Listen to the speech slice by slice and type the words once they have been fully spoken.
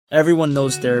Everyone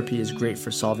knows therapy is great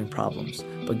for solving problems,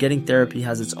 but getting therapy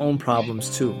has its own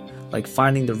problems too, like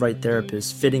finding the right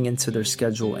therapist, fitting into their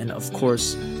schedule, and of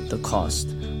course, the cost.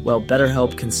 Well,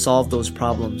 BetterHelp can solve those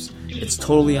problems. It's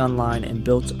totally online and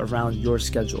built around your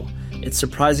schedule. It's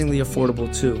surprisingly affordable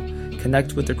too.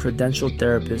 Connect with a credentialed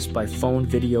therapist by phone,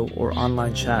 video, or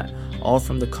online chat, all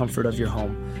from the comfort of your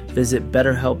home. Visit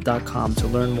BetterHelp.com to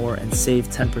learn more and save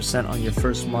 10% on your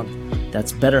first month.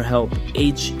 That's BetterHelp,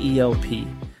 H-E-L-P.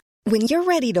 When you're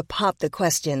ready to pop the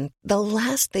question, the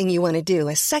last thing you want to do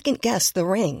is second-guess the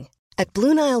ring. At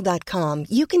BlueNile.com,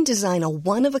 you can design a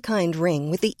one-of-a-kind ring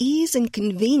with the ease and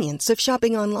convenience of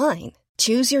shopping online.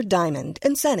 Choose your diamond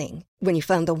and setting. When you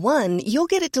find the one, you'll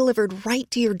get it delivered right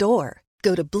to your door.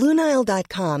 Go to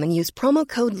BlueNile.com and use promo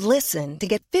code LISTEN to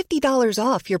get $50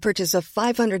 off your purchase of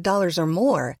 $500 or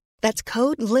more. That's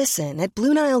code LISTEN at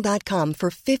BlueNile.com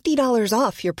for $50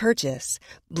 off your purchase.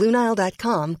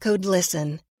 BlueNile.com, code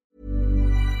LISTEN.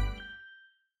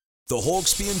 The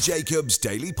Hawksby and Jacobs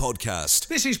Daily Podcast.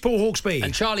 This is Paul Hawksby.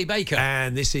 And Charlie Baker.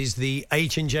 And this is the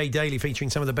H&J Daily, featuring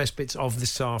some of the best bits of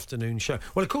this afternoon show.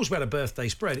 Well, of course, we had a birthday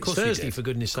spread. It's Thursday, for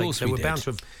goodness sake, so we're bound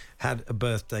to have had a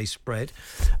birthday spread.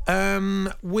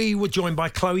 We were joined by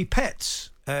Chloe Petts,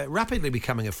 rapidly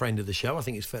becoming a friend of the show, I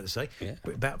think it's fair to say. Yeah.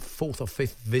 About fourth or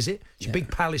fifth visit. She's a big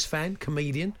Palace fan,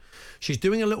 comedian. She's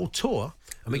doing a little tour.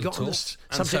 And we got on this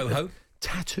subject Soho.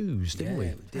 Tattoos, didn't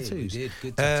we? Tattoos. We did.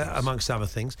 Good tattoos. Amongst other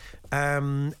things.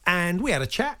 And we had a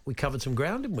chat. We covered some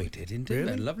ground, didn't we? We did indeed. Really?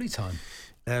 We had a lovely time.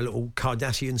 A little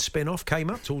Kardashian spin-off came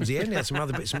up towards the end. They had some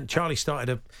other bits. Charlie started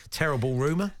a terrible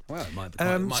rumour. Well, it might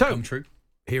come true.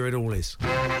 Here it all is.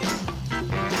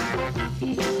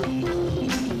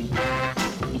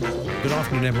 Good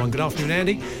afternoon, everyone. Good afternoon,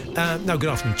 Andy. Good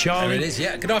afternoon, Charlie. There it is,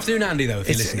 yeah. Good afternoon, Andy, though, if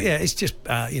you're listening. Yeah, it's just,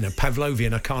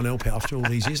 Pavlovian. I can't help it after all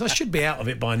these years. I should be out of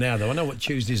it by now, though. I know what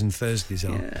Tuesdays and Thursdays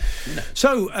are. Yeah. No.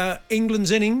 So,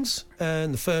 England's innings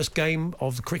in the first game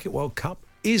of the Cricket World Cup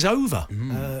is over.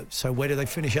 So where do they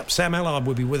finish up? Sam Allard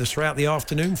will be with us throughout the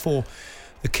afternoon for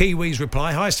the Kiwis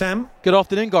reply. Hi, Sam. Good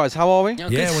afternoon, guys. How are we?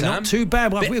 We're not too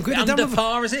bad. We're under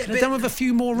par, is it? Done with a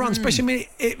few more runs. Especially,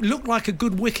 it looked like a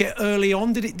good wicket early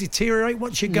on. Did it deteriorate?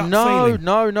 What's your gut feeling?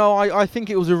 No. I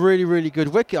think it was a really, really good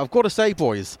wicket. I've got to say,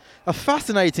 boys, a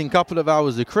fascinating couple of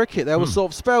hours of cricket. There were sort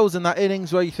of spells in that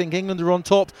innings where you think England are on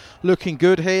top, looking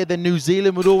good here. Then New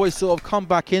Zealand would always sort of come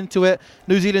back into it.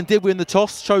 New Zealand did win the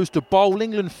toss, chose to bowl.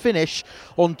 England finish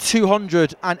on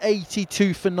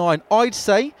 282 for 9. I'd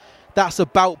say that's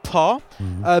about par.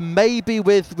 Maybe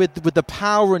with the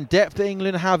power and depth that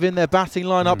England have in their batting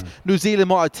lineup, New Zealand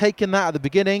might have taken that at the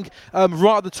beginning.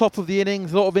 Right at the top of the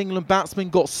innings, a lot of England batsmen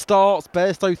got starts.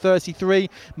 Bairstow 33,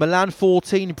 Milan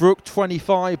 14, Brook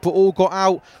 25, but all got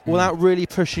out without really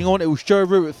pushing on. It was Joe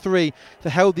Root at 3 that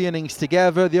held the innings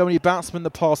together. The only batsman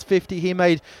that passed 50. He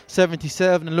made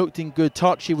 77 and looked in good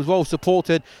touch. He was well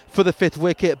supported for the 5th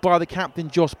wicket by the captain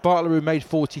Josh Buttler, who made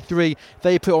 43.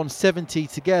 They put on 70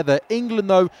 together. England,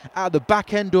 though, at the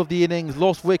back end of the innings,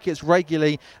 lost wickets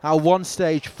regularly. At one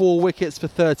stage, 4 wickets for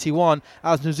 31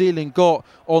 as New Zealand got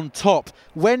on top.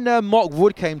 When Mark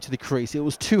Wood came to the crease, it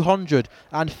was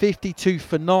 252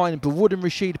 for 9, but Wood and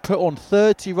Rashid put on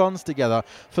 30 runs together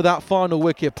for that final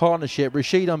wicket partnership.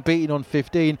 Rashid unbeaten on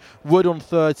 15, Wood on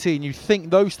 13. You think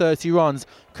those 30 runs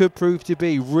could prove to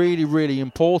be really, really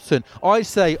important. I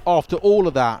say after all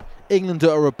of that, England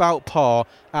are about par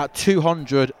at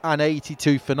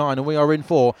 282 for 9, and we are in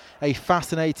for a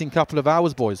fascinating couple of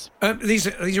hours, boys. These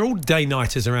are all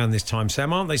day-nighters around this time,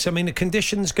 Sam, aren't they? So, I mean, the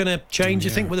conditions going to change, you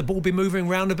think? Will the ball be moving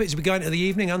around a bit as we go into the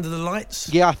evening under the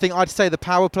lights? Yeah, I think I'd say the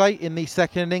power play in the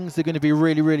second innings are going to be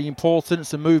really, really important.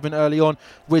 Some movement early on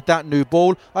with that new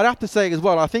ball. I'd have to say as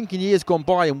well, I think in years gone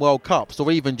by in World Cups, or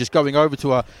even just going over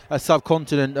to a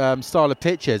subcontinent style of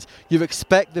pitches, you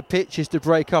expect the pitches to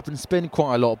break up and spin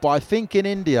quite a lot. But I think in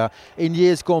India, in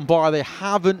years gone by, they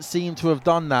haven't seemed to have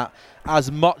done that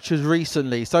as much as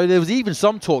recently. So there was even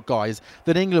some talk, guys,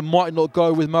 that England might not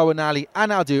go with Moeen Ali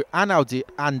and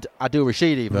Adil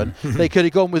Rashid even. They could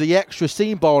have gone with the extra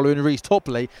seam bowler in Reece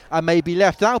Topley and maybe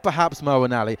left out perhaps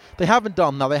Moeen Ali. They haven't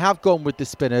done that. They have gone with the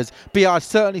spinners. But yeah, I'd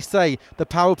certainly say the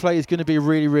power play is going to be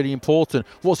really, really important.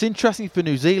 What's interesting for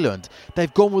New Zealand,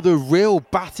 they've gone with a real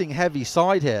batting heavy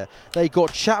side here. They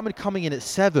got Chapman coming in at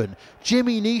 7,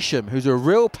 Jimmy Neesham, who's a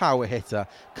real power hitter,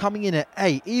 coming in at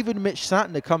 8, even Mitch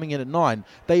Santner coming in at 9.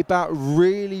 They bat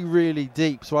really, really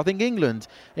deep. So I think England,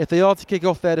 if they are to kick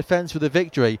off their defence with a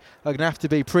victory, are going to have to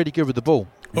be pretty good with the ball.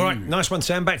 All right, nice one,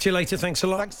 Sam. Back to you later. Thanks a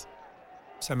lot. Thanks.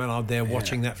 Sam Allard there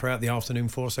watching that throughout the afternoon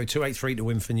for us. So 283 to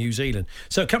win for New Zealand.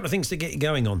 So a couple of things to get you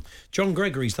going on. John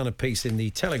Gregory's done a piece in the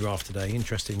Telegraph today.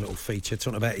 Interesting little feature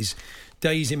talking about his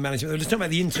days in management. They were talking about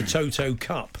the Intertoto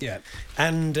Cup. Yeah.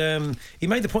 And he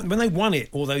made the point, when they won it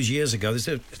all those years ago, there's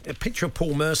a picture of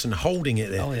Paul Merson holding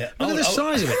it there. Oh, yeah. Look at the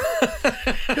size of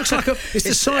it. Looks like it's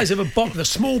the size of a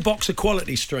small box of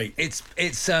Quality Street. It's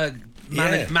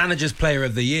Manager's Player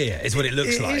of the Year is what it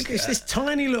looks like. It's this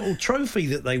tiny little trophy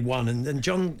that they won, and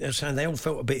John was saying they all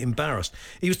felt a bit embarrassed.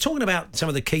 He was talking about some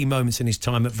of the key moments in his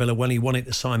time at Villa when he wanted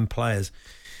to sign players.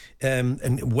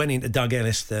 And went into Doug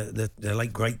Ellis, the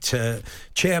late great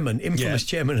chairman, infamous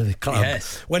chairman of the club.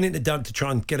 Yes. Went into Doug to try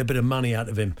and get a bit of money out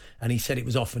of him, and he said it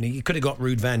was off. And he could have got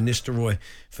Ruud van Nistelrooy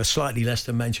for slightly less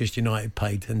than Manchester United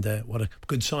paid, and what a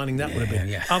good signing that would have been.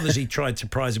 Yeah. Others he tried to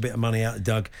prize a bit of money out of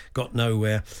Doug, got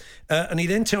nowhere. And he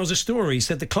then tells a story. He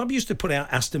said the club used to put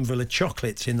out Aston Villa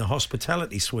chocolates in the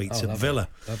hospitality suites at Villa,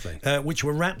 which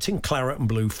were wrapped in claret and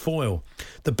blue foil.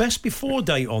 The best before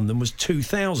date on them was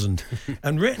 2000,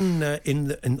 and written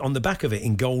on the back of it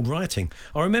in gold writing.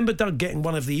 I remember Doug getting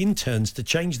one of the interns to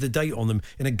change the date on them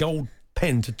in a gold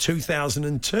pen to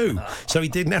 2002, so he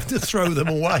didn't have to throw them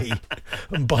away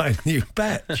and buy a new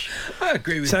batch. I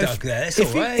agree with Doug there.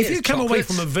 If you come away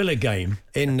from a Villa game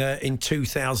in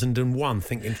 2001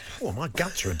 thinking, oh, my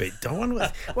guts are a bit dull,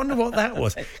 I wonder what that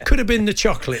was. Could have been the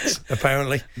chocolates,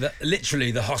 apparently.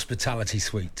 Literally the hospitality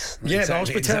suites. Yeah,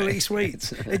 exactly, the hospitality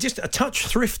suites. They're just a touch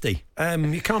thrifty.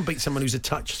 You can't beat someone who's a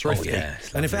touch thrifty.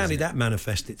 And if how did that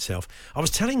manifest itself? I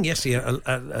was telling yesterday,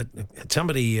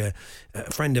 somebody, a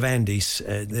friend of Andy's,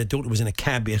 their daughter was in a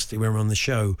cab yesterday when we were on the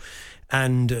show,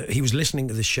 and he was listening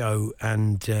to the show,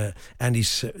 and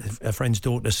Andy's friend's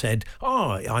daughter said,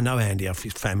 oh, I know Andy, I'm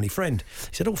his family friend.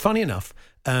 He said, oh, funny enough,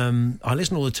 I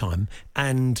listen all the time,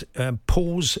 and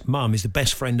Paul's mum is the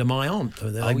best friend of my aunt.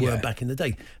 They were back in the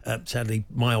day. Sadly,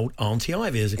 my old Auntie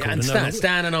Ivy, as they called her.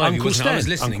 Stan and Ivy. Uncle Stan. I was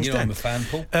listening. You know, I'm a fan,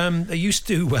 Paul. They used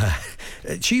to.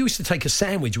 She used to take a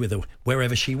sandwich with her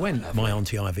wherever she went. Lovely. My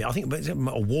Auntie Ivy. I think it was a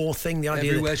war thing. The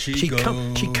idea everywhere that she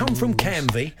goes. She'd come from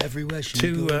Canby everywhere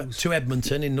she goes. To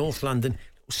Edmonton in North London.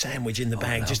 Sandwich in the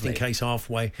bag, just in case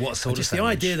halfway. What sort just of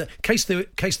sandwich? The idea that in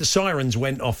case the sirens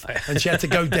went off and she had to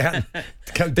go down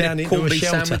into a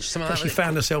shelter. She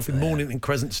found herself in Mornington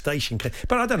Crescent Station.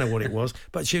 But I don't know what it was.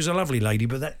 But she was a lovely lady.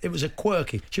 But she was a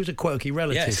quirky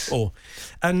relative. Yes.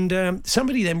 And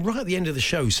somebody then right at the end of the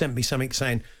show sent me something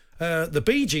saying, the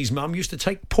Bee Gees' mum used to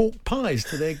take pork pies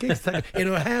to their gigs in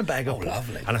her handbag. Oh,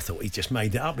 lovely. And I thought he just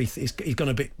made it up. He's gone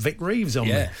a bit Vic Reeves on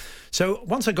me. So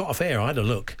once I got off air, I had a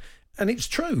look. And it's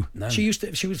true. No. She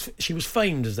was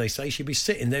famed, as they say. She'd be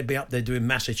sitting, they'd be up there doing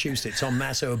Massachusetts on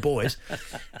Mass Her Boys.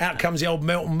 Out comes the old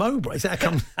Melton Mowbray.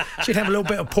 She'd have a little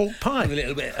bit of pork pie. With a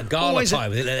little bit of gala pie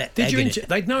with a little egg in it.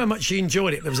 They'd know how much she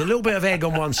enjoyed it. There was a little bit of egg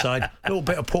on one side, a little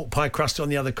bit of pork pie crust on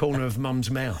the other corner of Mum's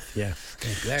mouth. Yeah.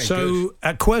 Very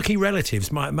good. Quirky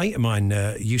relatives. My mate of mine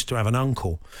used to have an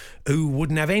uncle who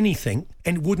wouldn't have anything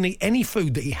and wouldn't eat any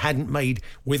food that he hadn't made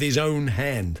with his own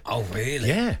hand. Oh, really?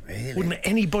 Yeah. Really?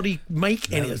 Wouldn't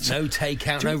make any. No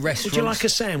takeout, no restaurants. Would you like a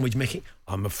sandwich, Mickey?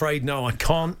 I'm afraid no, I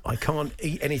can't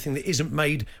eat anything that isn't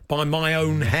made by my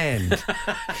own hand.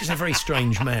 He's a very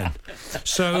strange man.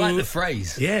 So I like the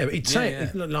phrase. Yeah, he'd say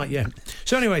it like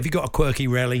So anyway, if you've got a quirky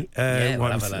rally,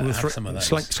 we'll some of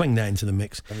those. Sling that into the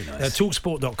mix. Very nice.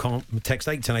 Talksport.com, text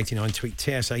 81089, tweet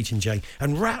TSH and J,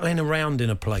 and rattling around in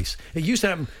a place. It used to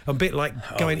happen a bit like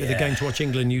going to the game to watch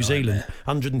England New Zealand.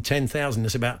 110,000.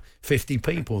 There's about 50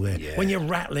 people there. Yeah. When you're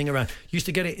rattling around, used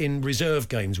to get it in reserve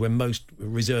games when most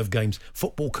reserve games,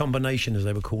 football combination as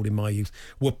they were called in my youth,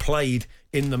 were played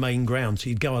in the main ground. So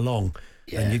you'd go along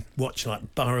and you'd watch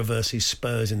like Borough versus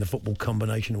Spurs in the football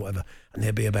combination or whatever, and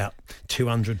there'd be about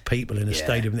 200 people in a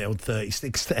stadium that held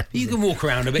 36,000. You can walk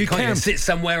around a bit, can't you? Sit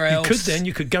somewhere else.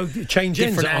 You could go change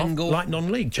ends at angle. Like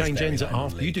non-league, change ends at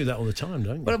half. You do that all the time,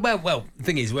 don't you? Well, the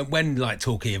thing is, when like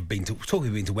Torquay have been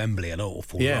to Wembley an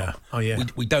awful lot. Oh, yeah.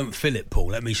 We don't fill it, Paul.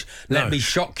 Let me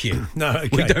shock you. No, okay.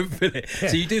 We don't fill it. Yeah.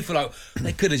 So you do feel like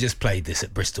they could have just played this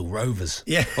at Bristol Rovers.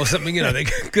 Yeah. Or something, they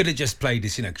could have just played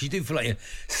this, because you do feel like you're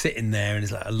sitting there and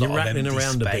there's like a lot of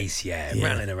empty space.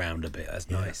 Rattling around a bit. That's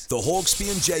nice. The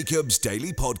Hawksby and Jacobs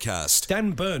Daily Podcast.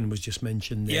 Dan Burn was just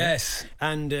mentioned there. Yes.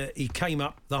 And he came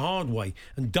up the hard way.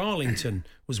 And Darlington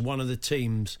was one of the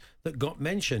teams that got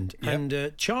mentioned. Yep.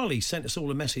 And Charlie sent us all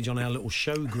a message on our little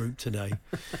show group today.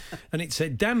 And it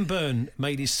said, Dan Burn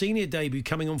made his senior debut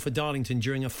coming on for Darlington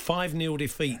during a 5-0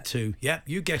 defeat to,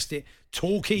 you guessed it,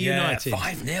 Torquay United.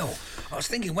 5-0. I was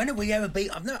thinking, when have we ever beat?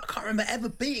 I can't remember ever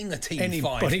beating a team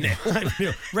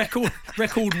 5-0.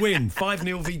 Record win,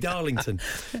 5-0 v Darlington.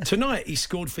 Tonight he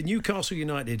scored for Newcastle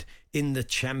United in the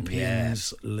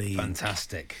Champions League.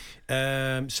 Fantastic.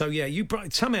 You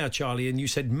brought somehow, Charlie, and you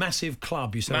said massive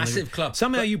club. You said massive club.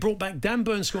 Somehow you brought back Dan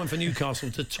Burn scoring for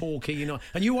Newcastle to Torquay United,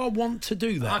 and you want to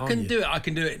do that. I can do it. I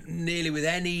can do it nearly with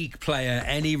any player,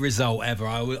 any result ever.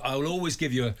 I will always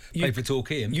give you a play for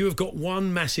Torquay. You have got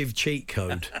one massive cheat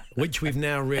code, which we've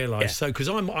now realised. So, because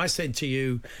I said to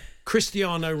you,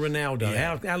 Cristiano Ronaldo.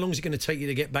 Yeah. How long is it going to take you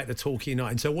to get back to Torquay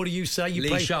United? So what do you say?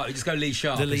 Lee Sharp. You just go Lee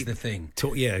Sharp is the thing.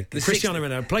 Cristiano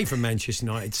Ronaldo played for Manchester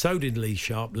United. So did Lee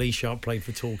Sharp. Lee Sharp played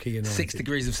for Torquay United. 6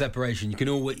 degrees of separation. You can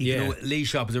always Lee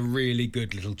Sharp is a really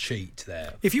good little cheat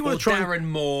there. If you want to try Darren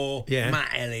Moore,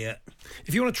 Matt Elliott.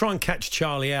 If you want to try and catch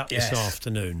Charlie out this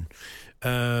afternoon,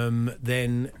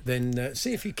 then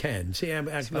see if you can. See how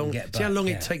long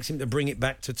it takes him to bring it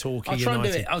back to Torquay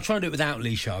United. I'll try and do it without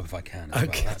Lee Sharp if I can.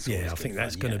 Okay. I think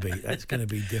that's going to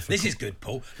be difficult. This is good,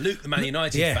 Paul. Luke, the Man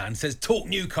United fan, says talk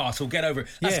Newcastle, get over it.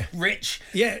 That's rich.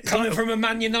 Yeah, coming from a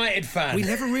Man United fan. We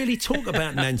never really talk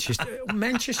about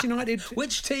Manchester United.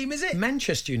 Which team is it?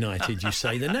 Manchester United. You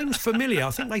say the name's familiar.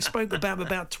 I think they spoke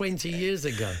about 20 years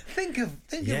ago. Think of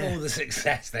all the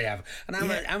success they have and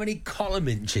how many column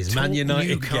inches Man United.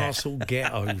 Newcastle,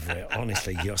 get over it.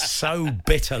 Honestly, you're so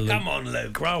bitter, Luke. Come on,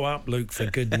 Luke. Grow up, Luke, for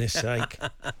goodness sake.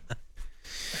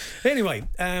 Anyway,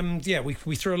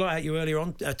 we threw a lot at you earlier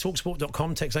on.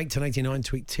 Talksport.com, text 81089,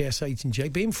 tweet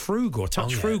TS8NJ. Being frugal,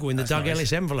 frugal in the Doug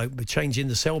Ellis envelope, but changing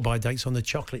the sell-by dates on the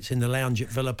chocolates in the lounge at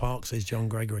Villa Park, says John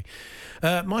Gregory.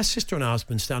 My sister and her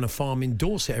husband stay on a farm in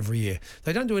Dorset every year.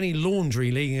 They don't do any laundry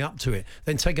leading up to it,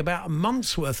 then take about a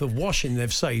month's worth of washing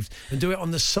they've saved and do it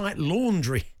on the site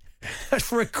laundry. That's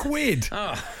for £1.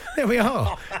 Oh. There we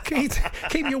are.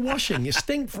 Keep your washing. You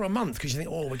stink for a month because you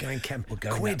think, we're going camp. We'll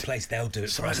go in that place. They'll do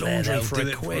it for us. Laundry for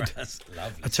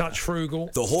 £1. A touch frugal.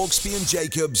 The Hawksbee and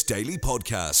Jacobs Daily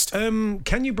Podcast.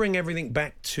 Can you bring everything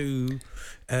back to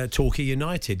Torquay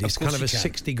United? It's kind of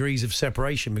 6 degrees of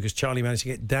separation because Charlie managed to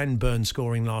get Dan Burn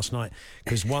scoring last night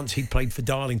because once he played for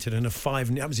Darlington and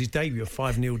that was his debut, a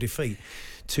 5-0 defeat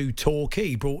to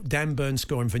Torquay. Brought Dan Burn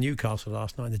scoring for Newcastle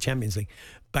last night in the Champions League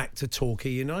back to Torquay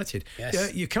United.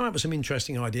 Yes. You come up with some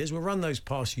interesting ideas. We'll run those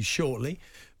past you shortly.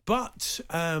 But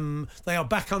they are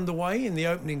back underway in the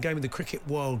opening game of the Cricket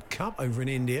World Cup over in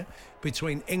India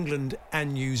between England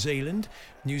and New Zealand.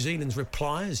 New Zealand's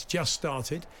reply has just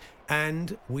started.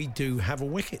 And we do have a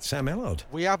wicket, Sam Ellard.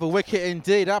 We have a wicket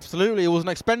indeed, absolutely. It was an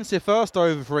expensive first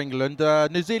over for England.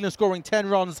 New Zealand scoring 10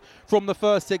 runs from the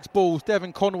first 6 balls.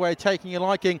 Devon Conway taking a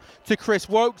liking to Chris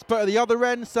Wokes. But at the other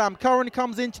end, Sam Curran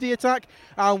comes into the attack.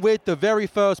 And with the very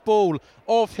first ball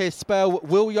of his spell,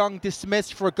 Will Young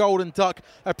dismissed for a golden duck.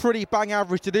 A pretty bang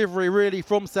average delivery really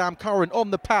from Sam Curran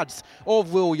on the pads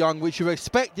of Will Young, which you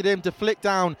expected him to flick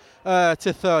down to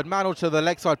third man or to the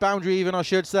leg side boundary even, I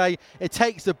should say. It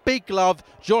takes a big glove.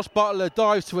 Josh Buttler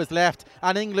dives to his left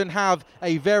and England have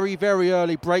a very, very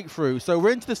early breakthrough. So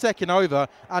we're into the second over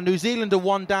and New Zealand are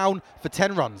 1 down for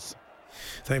 10 runs.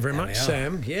 Thank you very much,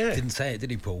 Sam. Yeah. Didn't say it,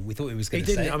 did he, Paul? We thought he was going to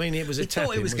say it. He didn't. I mean, it was a tap. We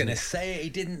thought he was going to say it. He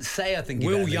didn't say, I think,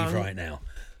 Will Young right now.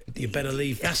 You better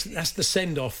leave. That's the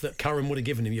send-off that Curran would have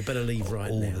given him. You better leave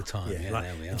right now. All the time. Yeah,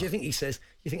 there we are. Do you think he says,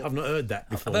 you think I've not heard that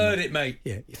before? I've heard it, mate.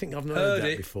 Yeah, you think I've not heard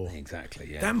that before?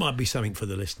 Exactly, yeah. That might be something for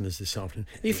the listeners this afternoon.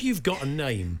 If you've got a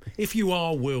name, if you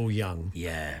are Will Young.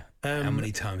 Yeah. How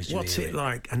many times do you what's hear it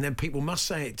like? And then people must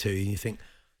say it to you and you think,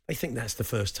 I think that's the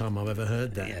first time I've ever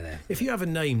heard that. Yeah, if you have a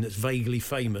name that's vaguely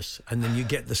famous and then you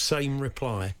get the same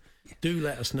reply, do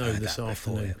let us know this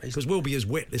afternoon because we'll be as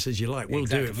witless as you like. We'll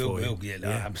do it for you. Yeah,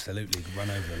 absolutely. Run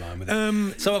over the line with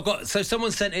it. So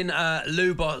someone sent in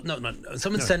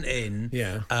sent in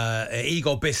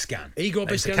Igor Biscan. Igor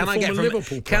Biscan, Liverpool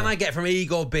player. Can I get from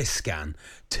Igor Biscan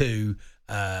to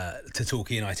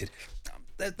Torquay United?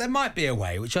 There might be a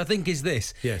way, which I think is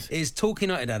this. Yes. Is Torquay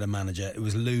United had a manager, it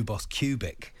was Lubos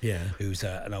Kubik, who's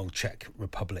an old Czech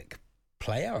Republic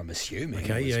player, I'm assuming.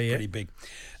 Okay, pretty big.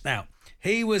 Now,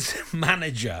 he was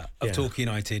manager of Torquay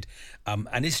United,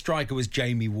 and his striker was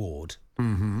Jamie Ward.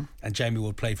 Mm-hmm. And Jamie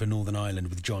Ward played for Northern Ireland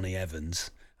with Johnny Evans.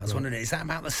 I was wondering, is that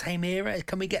about the same era?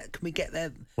 Can we get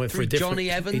there through Johnny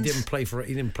Evans? He didn't play for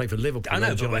Liverpool. I know,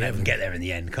 but Johnny Evans get there in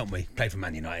the end, can't we? Play for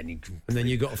Man United, and then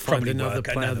you got to find another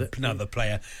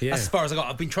player. Yeah. As far as I got,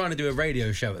 I've been trying to do a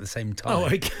radio show at the same time. Oh,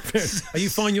 okay. Are you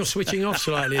find you're switching off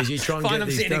slightly as you try and get I'm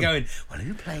these sitting done? there going, well,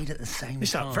 who played at the same time?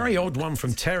 It's a very odd one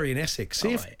from Terry in Essex.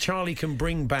 See if Charlie can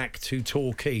bring back to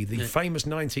Torquay the famous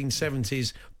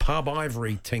 1970s pub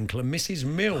ivory tinkler, Mrs.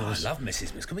 Mills. Oh, I love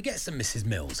Mrs. Mills. Can we get some Mrs.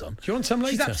 Mills on? Do you want some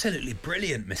later? She's absolutely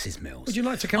brilliant, Mrs. Mills. Would you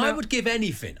like to come out? I would give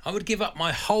anything. I would give up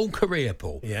my whole career,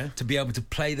 Paul, Yeah. to be able to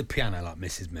play the piano like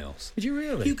Mrs. Mills. Would you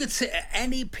really? You could sit at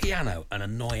any piano and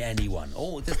annoy anyone.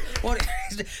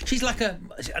 She's like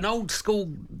an old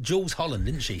school Jules Holland,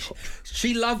 isn't she?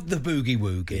 She loved the boogie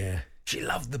woogie. Yeah. She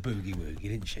loved the boogie woogie,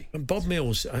 didn't she? And Bob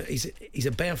Mills, he's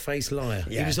a barefaced liar.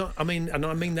 Yeah. He was, and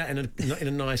I mean that in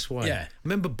a nice way. Yeah. I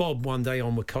remember Bob one day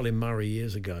on with Colin Murray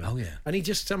years ago. Oh, yeah.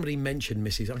 And somebody mentioned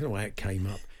Mrs. I don't know how it came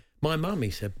up. My mum, he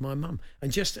said, my mum.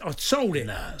 And I sold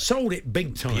it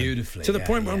big time. Beautifully. To the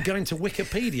point where I'm going to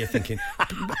Wikipedia thinking,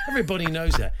 everybody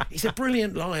knows that. He's a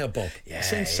brilliant liar, Bob. Yeah,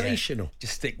 sensational. Yeah.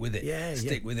 Just stick with it. Yeah,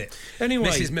 stick with it. Anyway.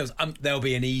 Mrs. Mills, there'll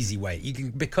be an easy way.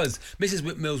 Because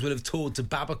Mrs. Mills would have toured to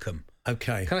Babbacombe.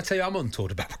 Okay. Can I tell you I'm on tour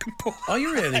to Babbacombe, Paul? Are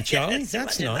you really, Charlie? Yes,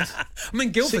 that's nice. I'm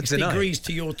in Guildford 6 tonight. degrees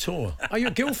to your tour. Are you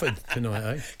at Guildford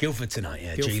tonight, eh? Guildford tonight,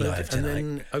 yeah. Guildford, G-Live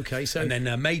tonight. And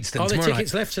then, Maidstone are there tomorrow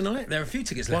tickets night. left tonight? There are a few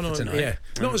tickets left for tonight. Yeah.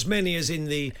 Not as many as in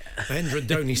the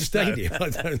Andradoni Stadium, I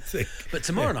don't think. But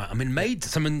tomorrow night, I'm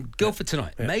in Guildford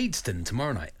tonight. Yeah. Maidstone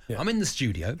tomorrow night. Yeah. I'm in the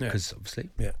studio because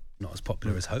obviously not as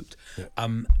popular as hoped. Yeah.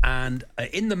 And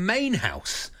in the main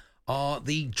house are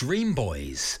the Dream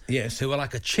Boys. Yes. Who are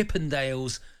like a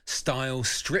Chippendales style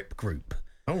strip group.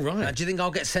 Oh, right. Do you think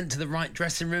I'll get sent to the right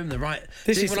dressing room? When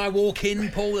I walk in,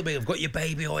 Paul, they'll be, I've got your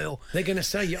baby oil. They're going to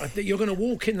say, you're going to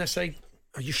walk in, they say,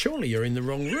 surely you're in the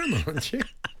wrong room, aren't you?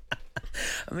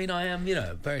 I mean, I am,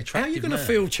 very attractive. How are you going to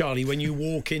feel, Charlie, when you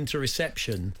walk into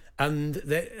reception and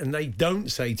they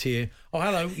don't say to you, oh,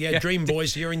 hello, Dream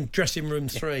Boys, you're in dressing room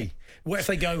 3. What if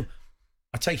they go,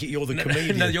 I take it you're the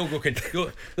comedian. No, you're walking.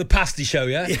 You're the pasty show,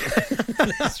 yeah?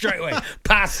 Straight away.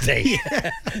 Pasty.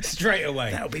 Straight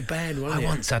away. That would be bad, wouldn't it? I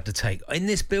once had to take, in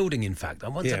this building, in fact,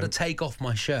 had to take off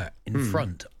my shirt in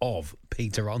front of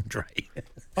Peter Andre.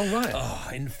 Oh, right.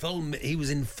 Oh, he was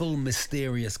in full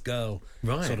Mysterious Girl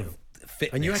sort of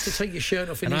fitness. And you had to take your shirt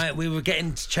off we were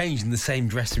getting changed in the same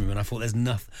dressing room, and I thought, there's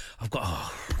nothing.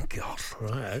 God.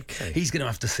 Right, okay. He's going to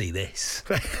have to see this.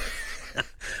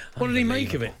 What did he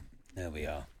make of it? There we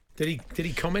are. Did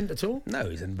he comment at all? No,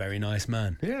 he's a very nice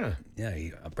man. Yeah. Yeah,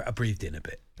 I breathed in a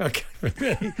bit. Okay.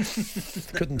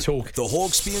 Couldn't talk. The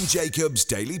Hawksbee and Jacobs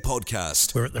Daily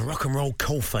Podcast. We're at the rock and roll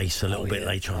coalface a little bit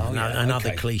later on, and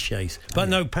other cliches. But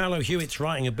no, Paolo Hewitt's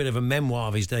writing a bit of a memoir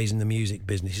of his days in the music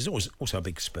business. He's also a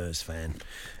big Spurs fan,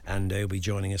 and he'll be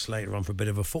joining us later on for a bit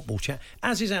of a football chat,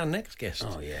 as is our next guest,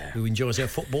 who enjoys her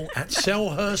football at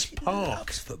Selhurst Park.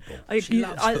 Loves football.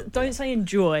 I don't say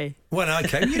enjoy. Well,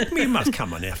 okay, you must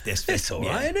come on after this. It's all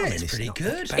right, isn't it? It's pretty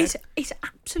good. It's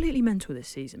absolutely mental this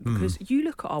season because you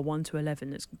look at our 1 to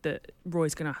 11 that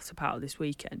Roy's going to have to battle this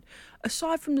weekend.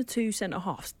 Aside from the 2 centre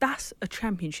halves, that's a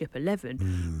Championship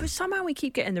 11. But somehow we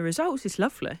keep getting the results. It's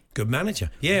lovely. Good manager.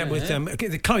 Yeah, with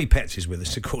the Chloe Petts is with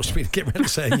us, of course. We didn't get around to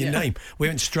saying your name. We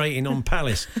went straight in on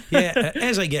Palace. Yeah,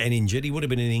 Eze getting injured, he would have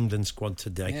been in the England squad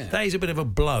today. Yeah. That is a bit of a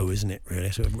blow, isn't it?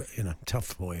 Really, so tough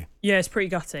for you. Yeah, it's pretty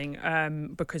gutting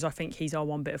because I think he's our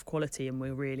one bit of quality, and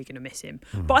we're really going to miss him.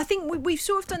 But I think we've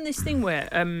sort of done this thing where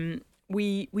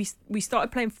we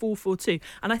started playing 4-4-2,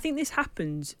 and I think this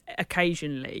happens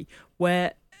occasionally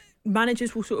where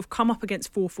managers will sort of come up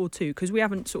against 4-4-2 because we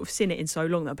haven't sort of seen it in so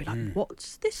long. They'll be like,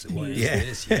 what's this new?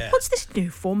 What's this new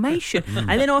formation?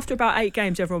 And then after about 8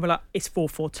 games, everyone will be like, it's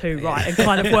 4-4-2, right, and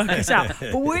kind of work us out.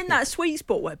 But we're in that sweet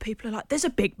spot where people are like, there's a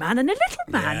big man and a little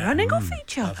man running off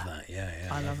each other. Love that. Yeah,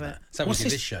 I love it. So what's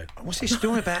this show? What's this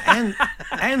story about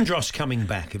Andros coming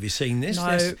back? Have you seen this? No.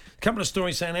 There's a couple of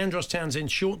stories saying Andros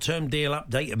Townsend's short-term deal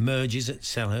update emerges at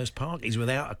Selhurst Park. He's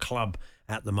without a club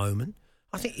at the moment.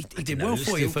 I think he did well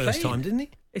for you first time, didn't he?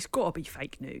 It's got to be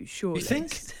fake news, surely. You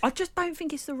think? I just don't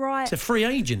think it's the right... It's a free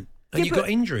agent, and you've got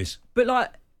injuries.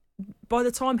 But, by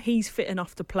the time he's fit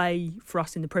enough to play for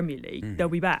us in the Premier League, they'll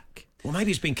be back. Well,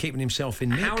 maybe he's been keeping himself in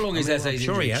nick. How long is Eze's I'm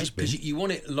sure he has been. Because you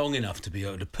want it long enough to be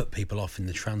able to put people off in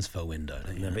the transfer window,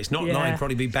 don't you? No, but it's not long. He'll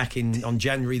probably be back on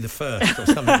January the 1st or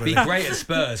something. Be great at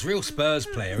Spurs. Real Spurs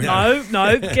player. No.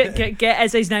 Get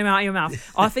Eze's name out of your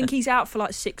mouth. I think he's out for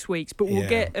like 6 weeks, but we'll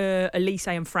get Elise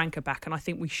and Franca back, and I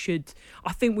think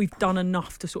we've done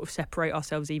enough to sort of separate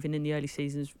ourselves even in the early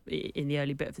seasons, in the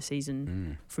early bit of the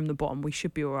season from the bottom. We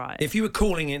should be all right. If you were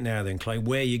calling it now then, Clay,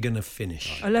 where are you going to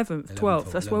finish? 11th,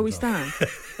 12th. That's where we stand.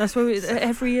 That's where we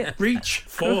every year. Reach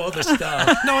for the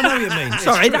stars. No, I know what you mean.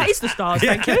 Sorry, that is the stars.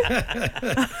 Thank you.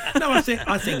 No, I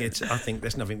think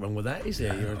there's nothing wrong with that, is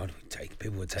there?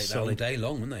 People would take that all day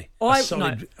long, wouldn't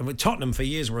they? Tottenham for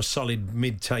years were a solid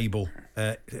mid-table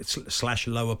 /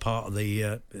 lower part of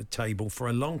the table for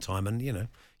a long time, and you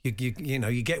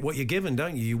get what you're given,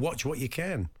 don't you? You watch what you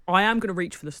can. I am going to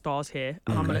reach for the stars here,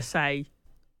 and I'm going to say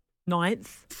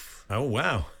 9th. Oh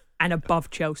wow! And above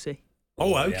Chelsea.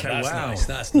 Oh, okay, that's wow. Nice.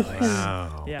 That's nice.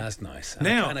 Wow. Yeah. That's nice.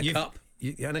 Now, and a cup.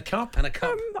 And a cup? And a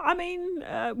cup. I mean,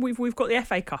 we've got the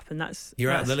FA Cup, and that's... You're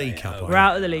out of the League Cup, We're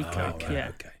out of the League Cup,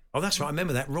 Okay. Oh, that's right. I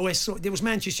remember that. It was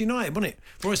Manchester United, wasn't it?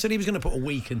 Roy said he was going to put a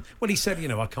weekend. Well, he said,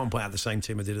 I can't put out the same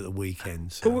team I did at the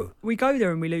weekend. So. But we go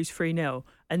there and we lose 3-0.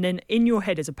 And then in your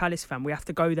head as a Palace fan, we have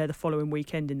to go there the following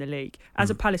weekend in the league. As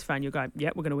a Palace fan, you're going,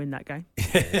 we're going to win that game.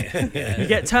 You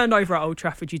get turned over at Old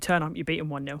Trafford, you turn up, you beat them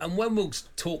 1-0. And when will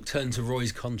talk turn to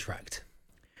Roy's contract?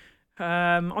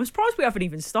 I'm surprised we haven't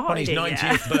even started on his 90th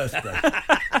yet. birthday.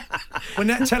 When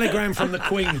that telegram from the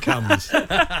Queen comes,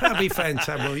 that'll be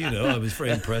fantastic. Well, I was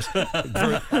very impressed.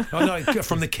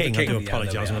 From the King. I do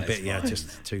apologise. I'm a bit,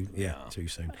 just too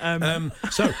soon.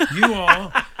 So you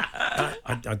are.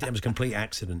 It was a complete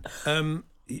accident.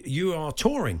 You are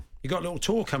touring. You got a little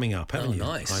tour coming up, haven't you?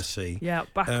 Nice. I see. Yeah,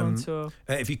 back on tour.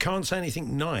 If you can't say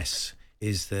anything nice.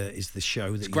 Is the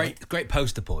show that it's great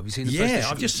poster, Paul. Have you seen the poster? Yeah,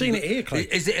 I've just seen it here, Clay.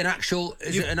 Is it an actual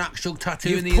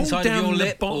tattoo in the inside of your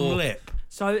lip? Bottom lip.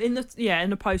 So in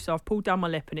the poster, I've pulled down my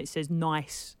lip and it says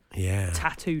 "nice"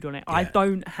 tattooed on it. Yeah. I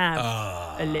don't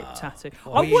have a lip tattoo.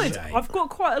 I would. I've got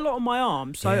quite a lot on my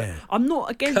arm, so I'm not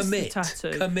against the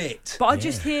tattoo. Commit. But I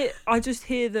just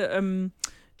hear that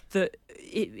that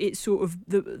it sort of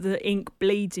the ink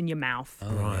bleeds in your mouth.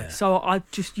 Oh, right. So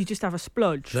you just have a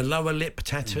splodge. The lower lip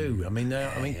tattoo. I mean,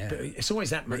 it's always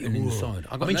that written inside.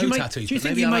 I've got no tattoos. Do you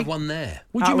think maybe I'll have one there?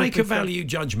 Would you make a value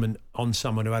judgment on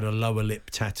someone who had a lower lip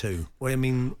tattoo? Well, I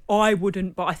mean, I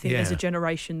wouldn't, but I think there's a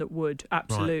generation that would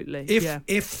absolutely. Right.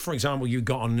 If, for example, you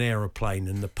got on an aeroplane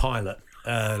and the pilot.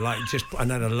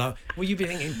 Another low. Well, you'd be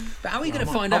thinking, but how are you going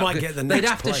to find out? I might get the next They'd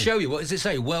have plane. to show you. What does it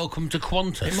say? Welcome to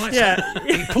Qantas. It might say,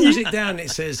 he pulls it down. It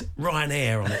says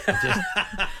Ryanair on it.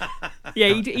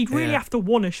 He'd really have to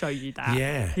want to show you that.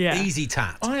 Yeah. Easy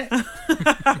tat. I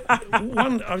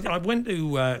went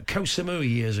to Koh Samui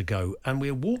years ago, and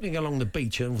we were walking along the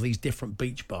beach at all these different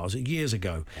beach bars years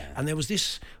ago, and there was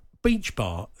this beach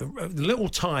bar, a little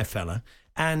Thai fella.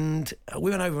 And we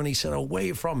went over and he said, where are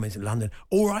you from? He's in London.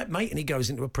 All right, mate. And he goes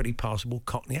into a pretty passable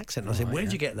Cockney accent. And I said,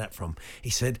 where'd you get that from? He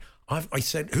said, I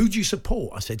said, who do you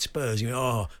support? I said, Spurs. He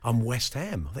went, I'm West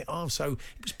Ham. I think, so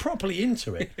he was properly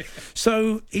into it.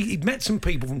 So he'd met some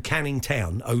people from Canning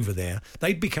Town over there.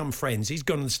 They'd become friends. He's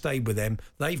gone and stayed with them.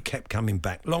 They've kept coming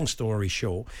back. Long story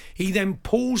short, he then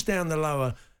pulls down the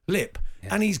lower lip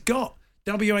and he's got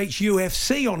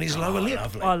WHUFC on his lower lip.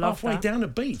 Lovely. I love halfway that. down the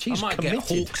beach. He's I might committed.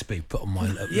 get Hawksby put on my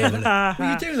lower lip.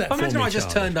 Will you do that for Imagine me, I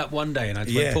just Charlie? turned up one day and I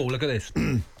went, Paul, look at this.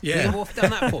 Yeah. What have I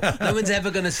done that for? No one's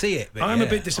ever going to see it. But I'm a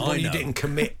bit disappointed you didn't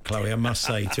commit, Chloe, I must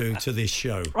say, to this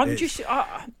show.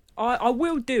 I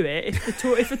will do it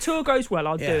if the tour goes well.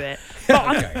 I'll do it, but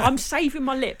I'm saving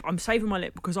my lip. I'm saving my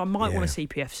lip because I might want to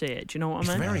CPFC it. Do you know what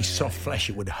I mean? It's very soft flesh.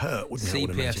 It would hurt, wouldn't it?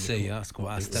 CPFC. That's cool.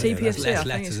 CPFC. Less I think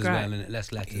letters it's as great. well, isn't it?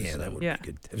 Less letters. Yeah, that would be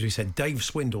good. As we said, Dave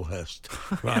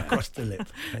Swindlehurst, right across the lip.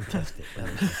 Fantastic.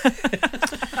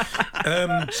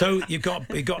 So you've got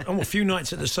a few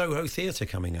nights at the Soho Theatre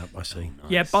coming up. I see.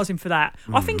 Nice. Yeah, buzzing for that.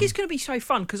 I think it's going to be so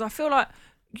fun because I feel like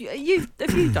have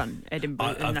you done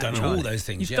Edinburgh? I've done all those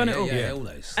things. You've done it all. Yeah, all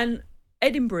those. And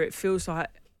Edinburgh, it feels like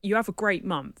you have a great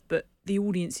month, but the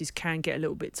audiences can get a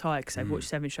little bit tired because they've watched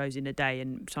 7 shows in a day,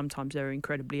 and sometimes they're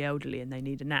incredibly elderly and they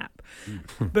need a nap.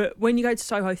 But when you go to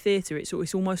Soho Theatre, it's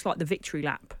almost like the victory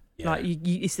lap. Yeah. Like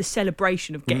it's the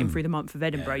celebration of getting through the month of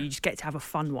Edinburgh. You just get to have a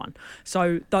fun one.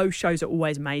 So those shows are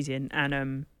always amazing,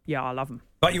 and Yeah, I love them.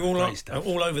 But you're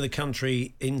all over the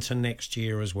country into next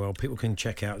year as well. People can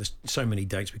check out. There's so many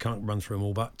dates we can't run through them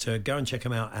all. But go and check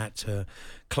them out at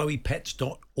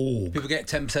chloepets.org. People get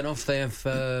 10% off. They have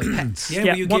pets.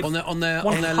 Yeah, you give on their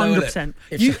lower lip. 100%.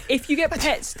 If you get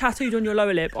pets tattooed on your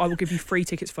lower lip, I will give you free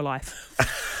tickets for life.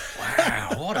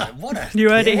 Wow, what a you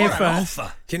heard it here first.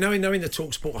 Offer. Do you know in the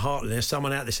TalkSport heartland, there's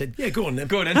someone out there said, yeah, go on then.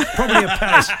 Probably a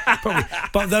Palace. Probably.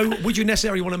 But though, would you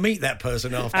necessarily want to meet that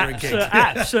person after a gig?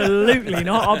 Absolutely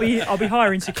not. I'll be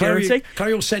hiring security.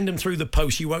 Chloe will send them through the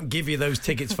post. She won't give you those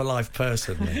tickets for life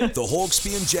personally. The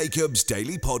Hawksbee and Jacobs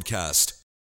Daily Podcast.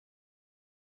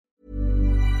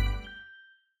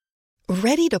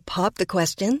 Ready to pop the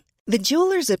question? The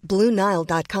jewelers at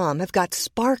BlueNile.com have got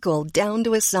sparkle down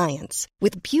to a science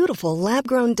with beautiful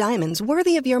lab-grown diamonds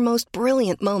worthy of your most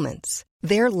brilliant moments.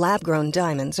 Their lab-grown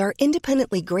diamonds are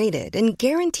independently graded and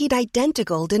guaranteed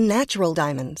identical to natural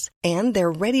diamonds, and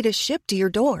they're ready to ship to your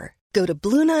door. Go to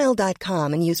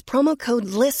BlueNile.com and use promo code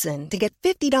LISTEN to get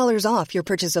 $50 off your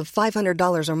purchase of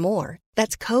 $500 or more.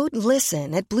 That's code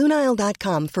LISTEN at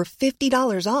BlueNile.com for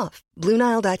 $50 off.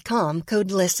 BlueNile.com,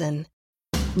 code LISTEN.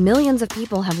 Millions of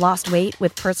people have lost weight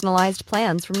with personalized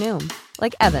plans from Noom.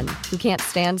 Like Evan, who can't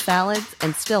stand salads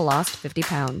and still lost 50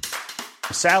 pounds.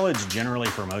 Salads generally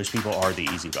for most people are the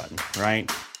easy button,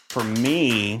 right? For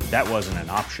me, that wasn't an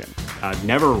option. I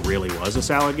never really was a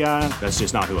salad guy. That's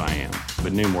just not who I am.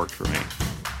 But Noom worked for me.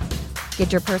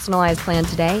 Get your personalized plan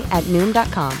today at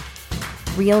Noom.com.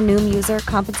 Real Noom user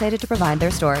compensated to provide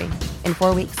their story. In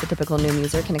 4 weeks, the typical Noom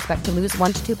user can expect to lose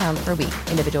 1 to 2 pounds per week.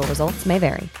 Individual results may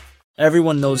vary.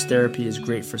 Everyone knows therapy is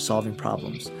great for solving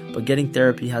problems, but getting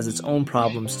therapy has its own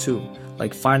problems too,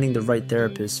 like finding the right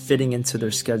therapist, fitting into their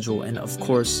schedule, and of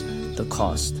course, the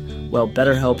cost. Well,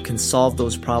 BetterHelp can solve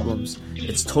those problems.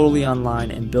 It's totally online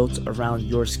and built around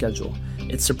your schedule.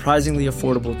 It's surprisingly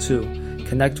affordable too.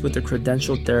 Connect with a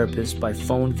credentialed therapist by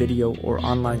phone, video, or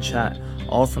online chat,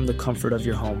 all from the comfort of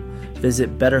your home.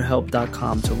 Visit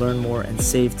BetterHelp.com to learn more and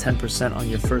save 10% on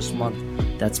your first month.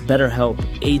 That's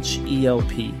BetterHelp,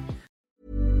 H-E-L-P.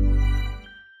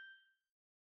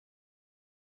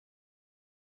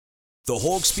 The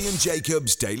Hawksbee and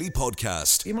Jacobs Daily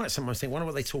Podcast. You might sometimes think, wonder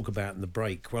what they talk about in the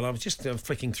break. Well, I was just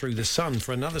flicking through The Sun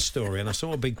for another story, and I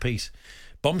saw a big piece.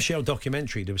 Bombshell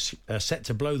documentary that was set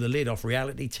to blow the lid off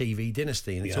reality TV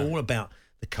dynasty, and it's all about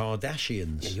the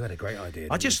Kardashians. Yeah, you had a great idea.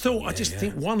 I just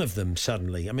think one of them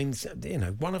suddenly,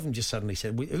 one of them just suddenly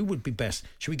said, who would be best?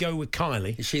 Should we go with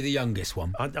Kylie? Is she the youngest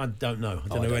one? I don't know. I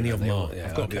don't know any of them.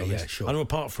 I've got to be honest. Sure. I know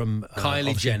apart from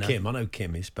Kylie Jenner. Kim. I know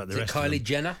Kim is, but the rest of them. Kylie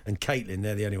Jenner? And Caitlyn,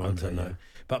 they're the only ones I know. Yeah.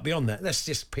 But beyond that, let's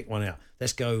just pick one out.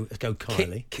 Let's go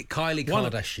Kylie. Kylie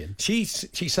Kardashian. She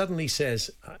suddenly says,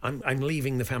 I'm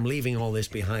leaving the family, leaving all this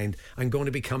behind. I'm going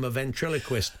to become a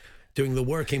ventriloquist. Doing the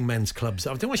working men's clubs.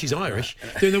 I don't know why she's Irish.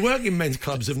 Doing the working men's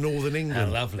clubs of Northern England.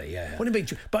 How lovely, yeah.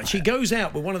 But she goes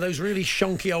out with one of those really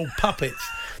shonky old puppets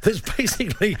that's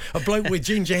basically a bloke with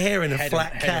ginger hair and a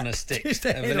flat cap. Head on a stick. With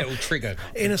a little trigger.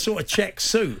 In a sort of check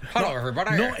suit. Hello,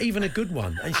 everybody. Not even a good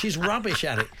one. And she's rubbish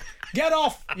at it. Get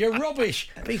off! You're rubbish.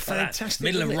 Be fantastic.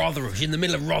 In the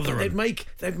middle of Rotherham.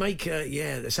 They'd make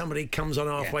somebody comes on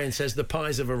halfway and says the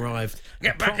pies have arrived.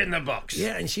 Get back in the box.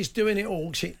 Yeah, and she's doing it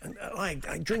all. I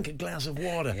drink a glass of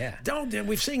water. Yeah.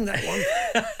 We've seen that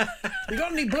one. You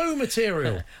got any blue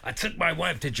material? I took my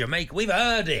wife to Jamaica. We've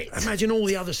heard it. Imagine all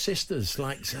the other sisters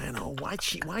saying, "Oh, why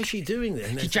is she doing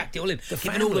this?" She jacked it all in,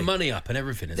 giving all the money up and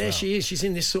everything. There she is. She's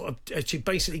in this sort of. She's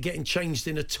basically getting changed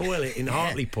in a toilet in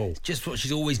Hartlepool. Just what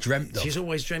she's always dreamt of. She's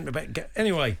always dreamt about.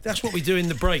 Anyway, that's what we do in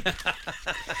the break.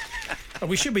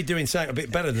 We should be doing something a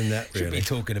bit better than that. Really, should be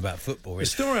talking about football. The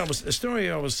story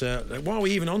I was. While we're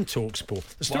even on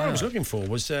TalkSport, the story I was looking for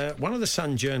was one of the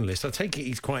Sun journalists. I take it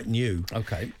he's quite new.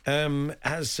 Okay.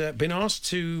 Has been asked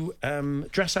to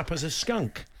dress up as a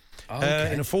skunk.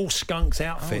 Okay. In a full skunk's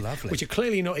outfit, which are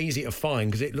clearly not easy to find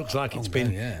because it looks like it's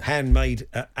been handmade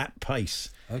at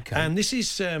pace. Okay. And this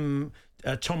is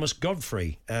Thomas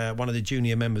Godfrey, one of the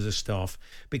junior members of staff,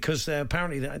 because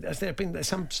apparently there's been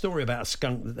some story about a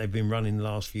skunk that they've been running the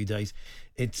last few days.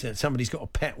 It's somebody's got a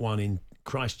pet one in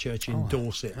Christchurch in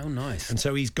Dorset. Oh, nice. And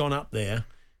so he's gone up there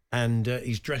and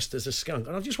he's dressed as a skunk.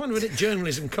 And I just wondered at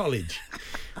journalism college,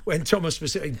 when Thomas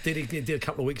did a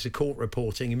couple of weeks of court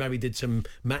reporting, he maybe did some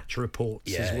match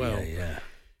reports as well. Yeah.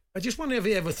 I just wonder if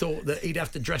he ever thought that he'd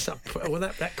have to dress up. Well,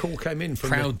 that call came in from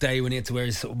proud day when he had to wear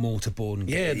his sort of mortarboard and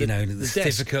the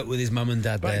certificate with his mum and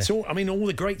dad. But there. all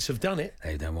the greats have done it.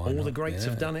 They don't want all the greats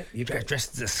have done it. You've got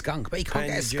dressed as a skunk, but you can't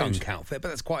get a skunk outfit. But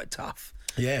that's quite tough.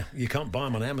 Yeah, you can't buy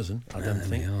them on Amazon, I don't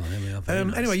think. There we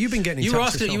are. Anyway, you've been getting in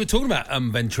touch. You were talking about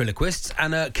ventriloquists,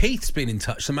 and Keith's been in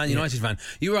touch, the Man United fan.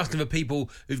 You were asking for people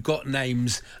who've got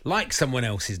names like someone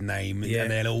else's name,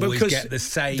 and they'll always get the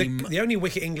same. The only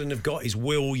wicket England have got is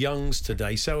Will Young's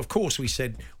today. So, of course, we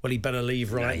said, well, he better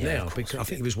leave now, because I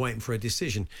think he was waiting for a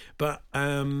decision. But,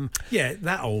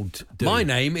 that old dude. My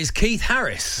name is Keith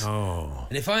Harris. Oh.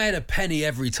 And if I had a penny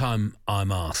every time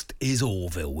I'm asked, is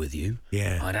Orville with you?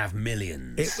 Yeah. I'd have millions.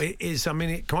 It is. I mean,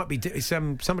 it might be.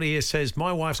 Somebody here says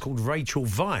my wife's called Rachel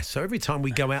Weiss. So every time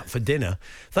we go out for dinner,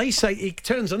 they say it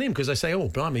turns on him because they say, "Oh,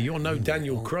 blimey, you're no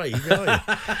Daniel Craig, are you?"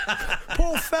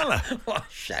 Poor fella. What a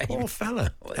shame. Poor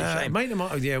fella. What a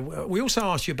shame. We also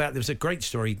asked you about. There was a great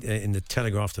story in the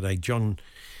Telegraph today. John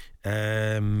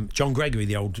Gregory,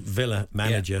 the old Villa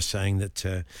manager, saying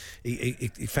that he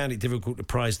found it difficult to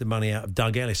prize the money out of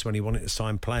Doug Ellis when he wanted to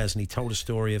sign players, and he told a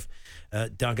story of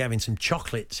Doug having some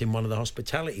chocolates in one of the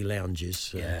hospitality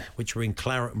lounges, which were in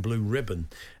claret and blue ribbon,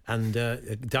 and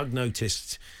Doug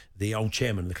noticed, the old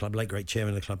chairman of the club, late great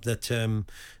chairman of the club,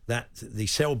 that the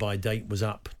sell-by date was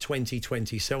up,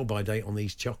 2020 sell-by date on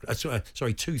these chocolates.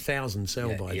 2000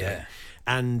 sell-by date.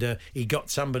 And he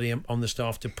got somebody on the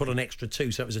staff to put an extra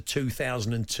 2, so it was a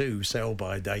 2002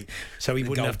 sell-by date, so he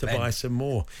wouldn't have to buy some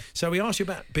more. So we asked you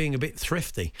about being a bit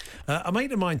thrifty. A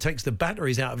mate of mine takes the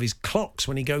batteries out of his clocks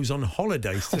when he goes on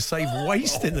holidays to save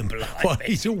waste in them while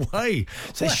he's away.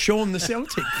 Says Sean, the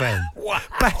Celtic fan. Wow.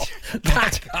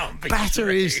 That can't be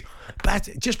batteries.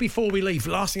 Just before we leave,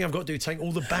 last thing I've got to do is take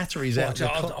all the batteries out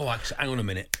of the clock. Hang on a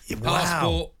minute. Wow.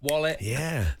 Passport, wallet,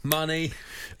 money.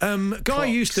 Guy I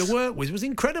used to work with was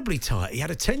incredibly tight. He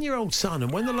had a 10-year-old son,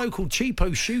 and when the local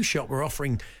cheapo shoe shop were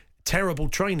offering terrible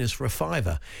trainers for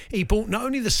 $5, he bought not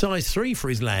only the size 3 for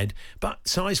his lad, but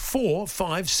size 4,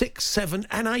 5, 6, 7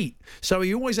 and 8. So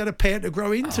he always had a pair to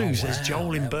grow into, says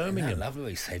Joel in Birmingham.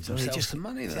 Lovely. He saved himself some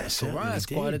money. That's all right. That's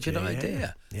quite a good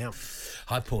idea. Yeah.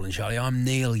 Hi, Paul and Charlie. I'm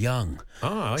Neil Young.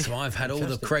 Oh, so I've had all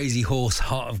the Crazy Horse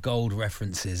Heart of Gold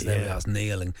references. There that's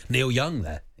Neil Young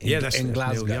there. In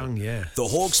Glasgow. Neil Young, The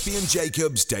Hawksbee and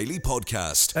Jacobs Daily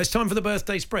Podcast. It's time for the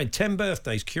birthday spread. 10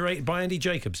 birthdays curated by Andy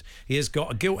Jacobs. He has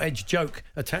got a gilt-edged joke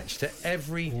attached to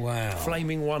every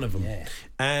flaming one of them. Yeah.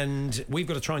 And we've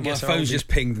got to try and guess. My phone's just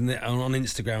pinged on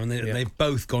Instagram, and they've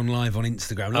both gone live on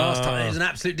Instagram. Last time it was an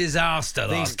absolute disaster.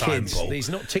 These kids, these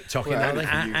not TikToking, are they?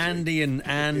 Andy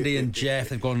and Jeff,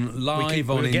 they've gone live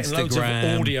on Instagram. We were getting loads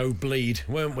of audio bleed,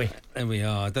 weren't we? There we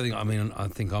are. I think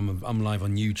I'm live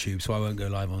on YouTube, so I won't go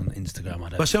live on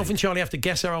Instagram. Myself and Charlie have to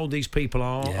guess how old these people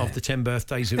are of the 10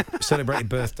 birthdays who celebrated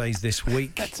birthdays this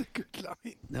week. That's a good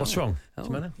line. What's wrong? What's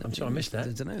the matter? I'm sorry, I missed that.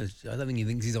 I don't know. I don't think he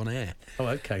thinks he's on air. Oh,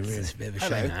 okay. Really? It's a bit of a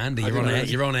shame. Andy,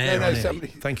 you're on air. No, somebody,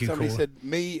 Thank you, Somebody caller. said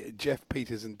me, Jeff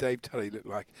Peters and Dave Tully look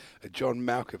like a John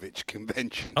Malkovich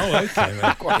convention. Oh, okay.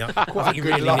 quite I think you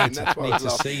really need to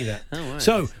see that. Oh, right.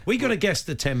 So we got to guess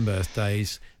the 10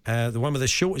 birthdays. The one with the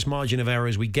shortest margin of error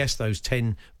as we guess those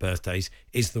 10 birthdays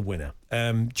is the winner.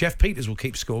 Jeff Peters will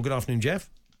keep score. Good afternoon, Jeff.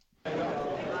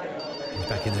 He's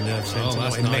back in the nerve centre.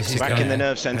 That's in nice. Mexico. Back in the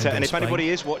nerve centre. And if Spain. anybody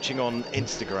is watching on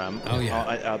Instagram,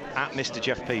 at Mr.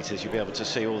 Jeff Peters, you'll be able to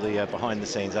see all the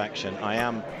behind-the-scenes action. I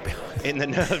am in the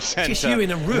nerve centre. Just you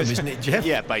in a room, isn't it, Jeff?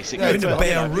 Yeah, basically. You're in a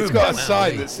bare room. It's got a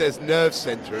sign that says nerve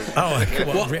centre. Oh,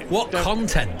 what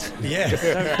content? Yeah.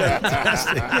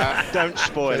 Don't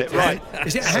spoil it. Right.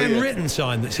 Is it a handwritten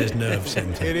sign that says nerve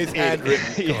centre? It is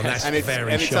handwritten. That's and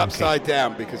very it's shocking. upside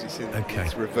down because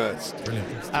it's reversed.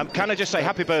 Brilliant. Can I just say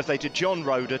happy birthday to John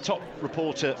Roder, top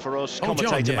reporter for us,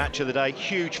 commentator match of the day,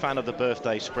 huge fan of the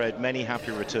birthday spread, many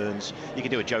happy returns. You can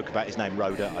do a joke about his name,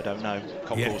 Roder, I don't know,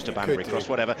 Concourse to Banbury Cross,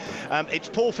 whatever. It's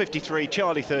Paul 53,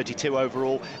 Charlie 32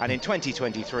 overall, and in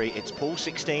 2023 it's Paul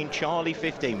 16, Charlie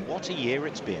 15. What a year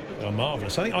it's been. Oh,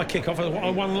 marvellous. I think I kick off. I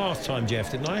won last time,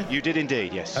 Jeff, didn't I? You did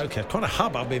indeed, yes. Okay, quite a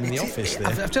hubbub in the office there.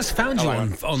 I've just found you on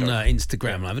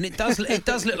Instagram Live, and it does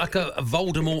look like a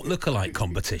Voldemort lookalike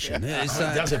competition. It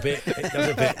does a bit.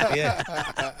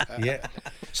 Yeah.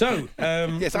 So,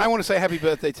 yes, I want to say happy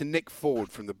birthday to Nick Ford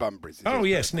from the Bunburys. Oh,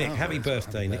 yes, Nick. Happy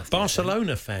birthday, Nick.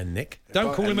 Barcelona fan, Nick.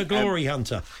 Don't call him a glory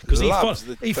hunter, because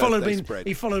he followed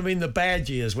me in the bad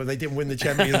years when they didn't win the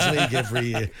Champions League every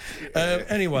year.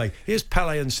 Anyway, here's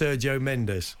Pele and Sergio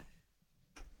Mendes.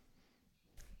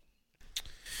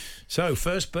 So,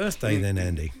 first birthday then,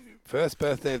 Andy. First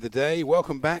birthday of the day.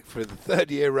 Welcome back for the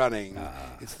third year running.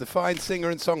 It's the fine singer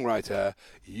and songwriter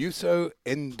Youssou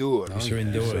N'Dour.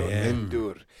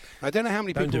 N'Dour. I don't know how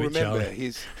many people remember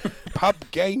his Pub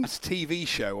Games TV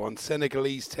show on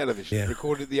Senegalese television,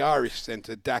 recorded at the Irish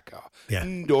Centre, Dakar.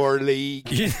 N'Dour League.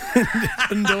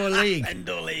 N'Dour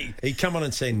League. He'd come on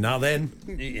and say, now then,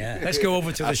 let's go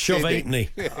over to the Shove Halfpenny.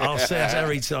 I'll say that's how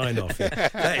he'd sign off.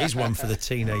 That is one for the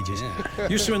teenagers.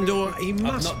 Youssou N'Dour, he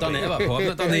must I've not done it, have I, Paul? I've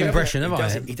not done the impression, have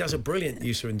I? He does a brilliant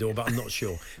Youssou N'Dour, but I'm not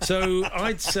sure. So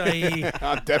I'd say...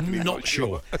 I'm definitely not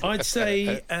sure. I'd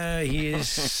say he is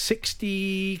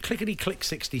 60... Clickety-click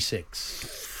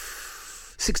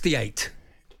 66. 68.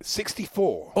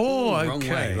 64. Oh,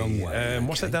 okay. Wrong way.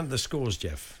 What's that done to the scores,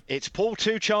 Jeff? It's Paul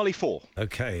 2, Charlie 4.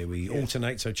 Okay, we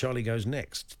alternate, so Charlie goes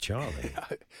next. Charlie.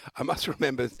 I must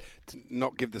remember to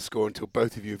not give the score until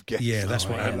both of you have guessed. Yeah, that's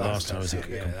what happened last time. It was a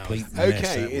complete mess.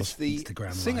 Okay, it's the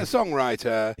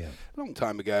singer-songwriter, long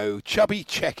time ago, Chubby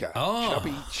Checker. Oh,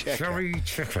 Chubby Checker. Chubby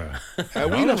Checker.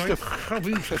 We lost a...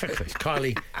 Chubby Checker.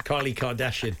 Kylie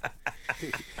Kardashian.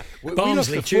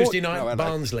 Barnsley, Tuesday night,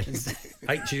 Barnsley.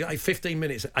 15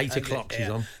 minutes at 8 o'clock she's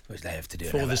on. They have to do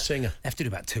For the singer. They have to do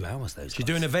about 2 hours, those She's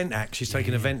doing event act. She's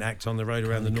taking event act on the road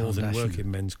around the northern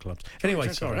working men's clubs. Anyway,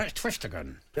 sorry. That's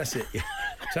Twistigan. That's it. Yeah.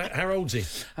 So, how old's he?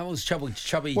 How old's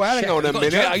Chubby? Well, hang on a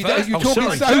minute. You're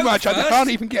talking so much, I can't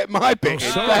even get my bit.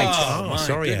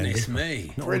 Sorry, goodness Andy.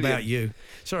 Me. Not all about you.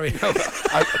 Sorry.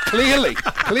 Clearly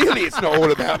it's not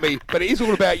all about me, but it is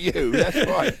all about you. That's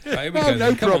right.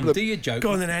 No problem. On, do your joke.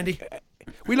 Go on then, Andy.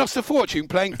 We lost a fortune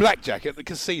playing blackjack at the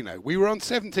casino. We were on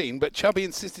 17, but Chubby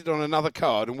insisted on another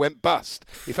card and went bust.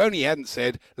 If only he hadn't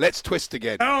said, let's twist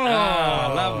again. Oh,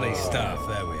 lovely stuff.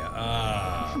 There we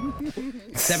are.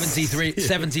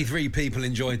 73 people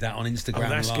enjoyed that on Instagram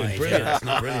that's Live. Good. Brilliant. Yeah,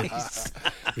 That's brilliant.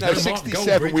 No,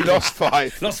 67, we lost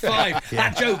 5. Lost 5.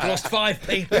 That joke lost 5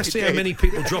 people. Let's see how many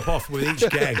people drop off with each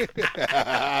gag.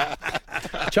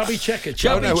 Chubby Checker.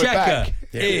 Chubby Checker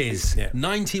is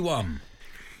 91.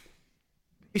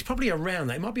 He's probably around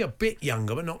that. He might be a bit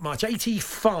younger, but not much.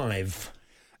 85.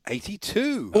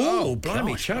 82. Oh,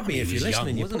 blimey, gosh, Chubby, if you're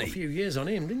listening, you put he? a few years on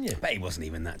him, didn't you? But he wasn't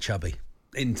even that chubby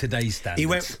in today's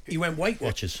standards. He went Weight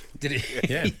Watchers. Did he?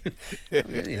 Yeah.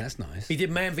 Really, that's nice. He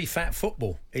did Man v Fat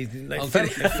Football. It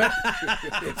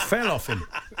fell off him.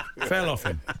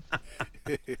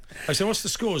 Oh, so what's the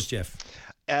scores, Jeff?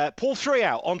 Paul 3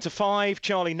 out, on to 5.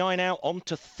 Charlie 9 out, on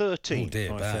to 13. Oh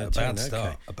dear, bad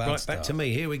start. Right, back to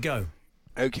me. Here we go.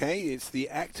 Okay, it's the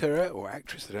actor or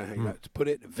actress, I don't know how you like to put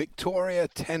it, Victoria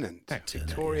Tennant.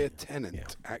 Victoria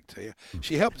Tennant, actor. Yeah.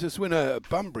 She helped us win a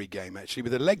Bunbury game, actually,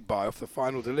 with a leg bye off the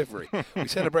final delivery. We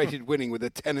celebrated winning with a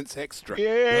Tennant's Extra.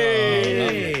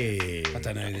 Yay! I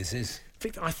don't know who this is.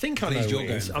 I think I know who it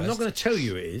is. I'm not going to tell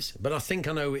you it is, but I think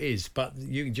I know who it is. But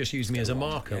you can just use me as a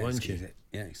marker, won't you?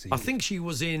 Yeah, I think she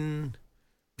was in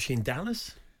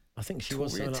Dallas? I think she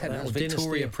was like that.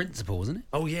 Victoria Principal, wasn't it?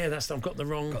 Oh yeah, I've got the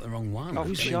wrong one.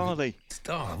 Oh, Charlie!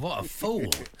 What a fool!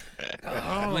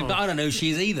 I mean, but I don't know who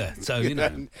she is either. So you know,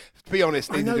 to be honest,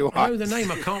 I know the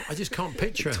name. I just can't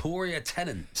picture her. Victoria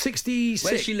Tennant. 66.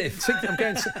 Where does she live? She's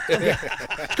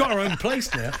got her own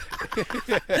place now.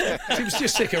 She was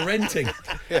just sick of renting.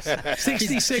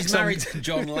 66. She's married to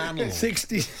John Lannell.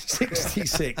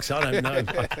 66. I don't know.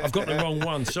 I've got the wrong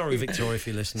one. Sorry, Victoria, if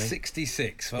you're listening.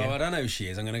 66. Well, I don't know who she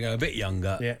is. I'm going to go a bit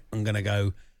younger. Yeah. I'm going to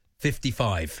go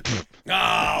 55.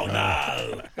 Oh,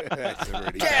 no. That's a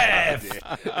really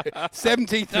Jeff!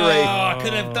 73. Oh, I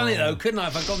could have done it, though, couldn't I,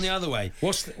 if I'd gone the other way?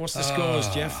 What's the scores,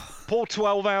 Jeff? Paul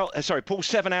 12 out. Paul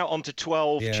 7 out, onto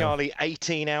 12. Yeah. Charlie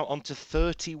 18 out, onto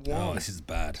 31. Oh, this is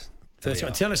bad.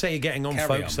 Tell us how you're getting on,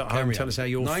 folks at home. Tell us how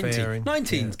you're faring.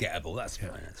 19's gettable. That's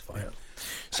fine. That's fine. Yeah.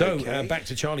 So, back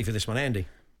to Charlie for this one. Andy.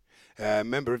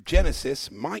 Member of Genesis,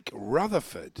 Mike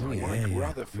Rutherford.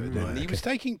 Rutherford. And he was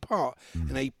taking part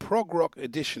in a prog rock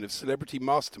edition of Celebrity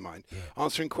Mastermind,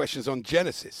 answering questions on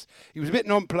Genesis. He was a bit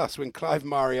nonplussed when Clive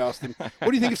Murray asked him,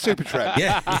 what do you think of Supertramp?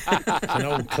 Yeah. An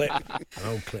old clip.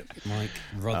 Mike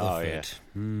Rutherford.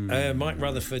 Mike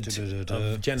Rutherford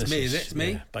of Genesis. It's me, is it? It's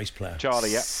me? Yeah, bass player. Charlie,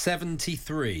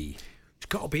 73. It's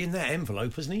got to be in that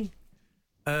envelope, hasn't he?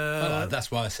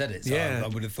 That's why I said it, so I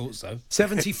would have thought so.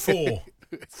 74.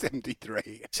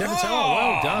 73.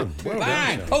 Well done.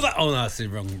 Bang! Done. No, that's the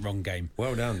wrong game.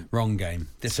 Well done. Wrong game.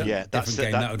 Different game.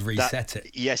 That would reset it.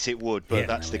 Yes, it would, but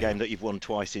that's the game that you've won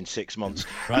twice in 6 months.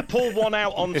 Paul 1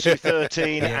 out, on to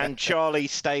 13, and Charlie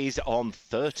stays on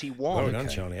 31. Well done,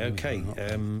 Charlie. Okay.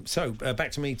 So,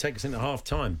 back to me. Take us into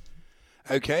half-time.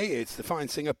 Okay, it's the fine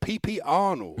singer P.P.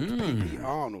 Arnold. P.P.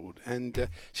 Arnold. And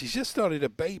she's just started a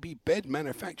baby bed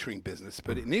manufacturing business,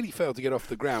 but it nearly failed to get off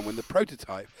the ground when the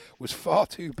prototype was far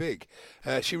too big.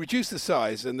 She reduced the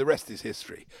size, and the rest is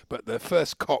history. But the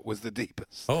first cot was the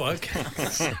deepest. Oh, okay.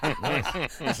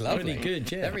 That's lovely. Really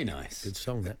good, yeah. Very nice. Good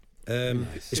song, that.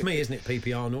 Nice. It's me, isn't it,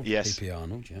 P.P. Arnold? Yes. P.P.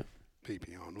 Arnold, yeah.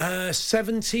 P.P. Arnold.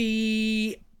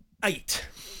 78.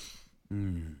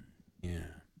 Yeah.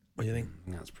 What do you think?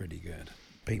 That's pretty good.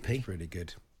 P.P.? Pretty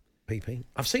good. P.P.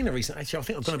 I've seen her recently. Actually, I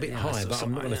think I've gone a bit high, but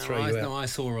I'm not going to throw you out. No, I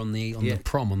saw her on the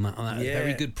prom, on that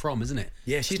very good prom, isn't it?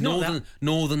 Yeah, she's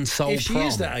Northern Soul if prom. If she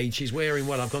is that age, she's wearing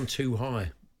well. I've gone too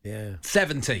high. Yeah.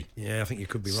 70. Yeah, I think you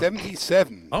could be right.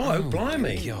 77. Oh,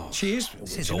 blimey. She is.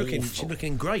 She's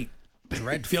looking great.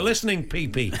 Dreadful. If you're listening,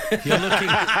 PP, you're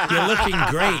looking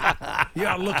great. You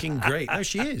are looking great. No,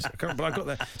 she is. But I got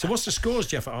that. So what's the scores,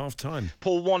 Jeff, at half time?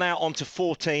 Paul 1 out onto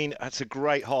 14. That's a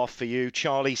great half for you.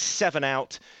 Charlie 7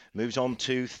 out. Moves on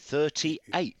to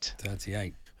 38.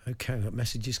 38. Okay, that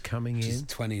message is coming in. Just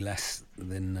 20 less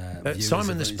than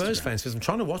Simon, the Spurs fan, says, I'm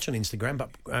trying to watch on Instagram, but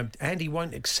Andy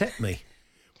won't accept me.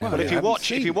 Well, if you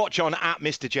watch on at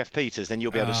Mr. Jeff Peters, then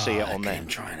you'll be able to see it on there.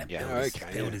 Trying to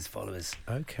build his followers.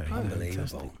 Okay, unbelievable.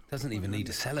 Fantastic. Doesn't even need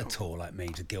to sell a tour like me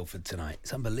to Guildford tonight.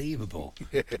 It's unbelievable.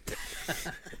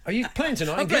 Are you playing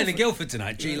tonight? I'm playing in Guildford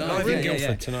tonight. Live in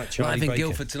Guildford tonight, Charlie Live in Baker.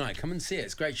 Guildford tonight. Come and see it.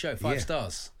 It's a great show. 5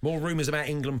 stars. More rumours about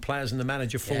England players and the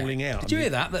manager falling out. Did you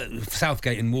hear that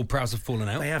Southgate and Ward-Prowse have fallen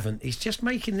out? They haven't. He's just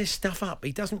making this stuff up.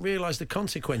 He doesn't realise the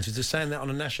consequences of saying that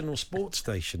on a national sports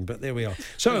station. But there we are.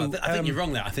 So I think you're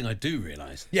wrong there. I think I do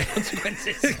realise. Yeah,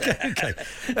 consequences. okay.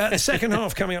 The second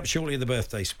half coming up shortly. The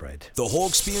birthday spread. The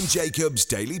Hawksbee and Jacobs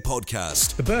Daily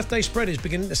Podcast. The birthday spread is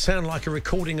beginning to sound like a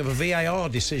recording of a VAR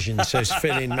decision, says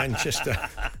Phil in Manchester.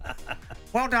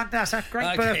 Well done, that's a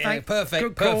great birthday. Yeah, perfect.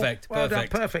 Good call. Perfect. Well done,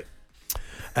 perfect.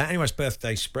 Anyways,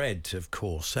 birthday spread, of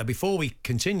course. Before we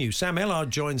continue, Sam Ellard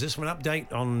joins us for an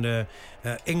update on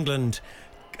England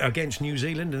against New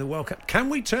Zealand in the World Cup. Can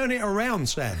we turn it around,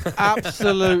 Sam?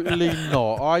 Absolutely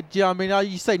not. I mean,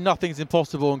 you say nothing's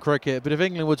impossible in cricket, but if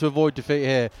England were to avoid defeat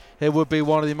here, it would be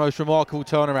one of the most remarkable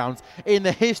turnarounds in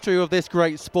the history of this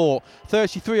great sport.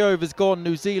 33 overs gone,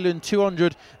 New Zealand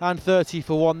 230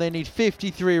 for 1. They need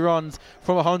 53 runs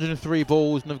from 103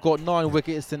 balls and have got 9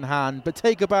 wickets in hand. But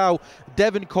take a bow,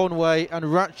 Devon Conway and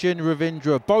Rachin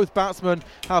Ravindra. Both batsmen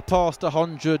have passed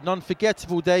 100. An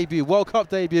unforgettable debut, World Cup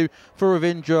debut for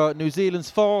Ravindra. New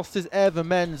Zealand's fastest ever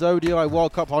men's ODI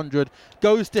World Cup 100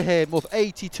 goes to him off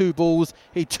 82 balls.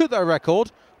 He took that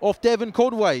record off Devon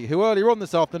Conway, who earlier on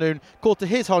this afternoon got to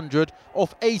his 100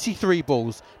 off 83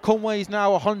 balls. Conway's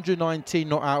now 119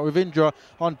 not out. Ravindra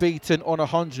unbeaten on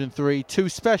 103. 2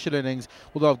 special innings,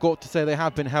 although I've got to say they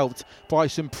have been helped by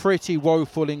some pretty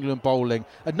woeful England bowling.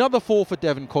 Another 4 for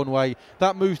Devon Conway.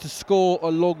 That moves the score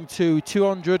along to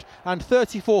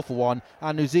 234 for 1,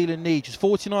 and New Zealand need just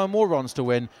 49 more runs to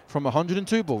win from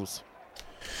 102 balls.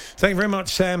 Thank you very much,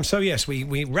 Sam. So, yes,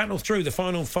 we rattle through the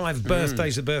final 5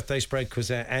 birthdays of birthday spread because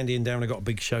Andy and Darren have got a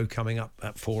big show coming up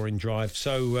at 4 in Drive.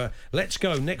 So, let's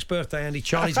go. Next birthday, Andy.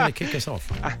 Charlie's going to kick us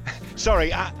off.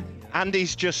 Sorry,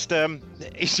 Andy's just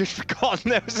he's just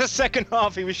forgotten there was a second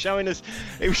half. He was showing us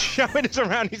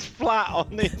around his flat on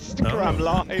Instagram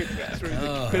live.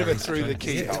 Bit of it through the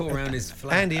keyhole. Around his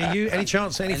flat. Andy, are you any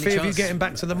fear of you getting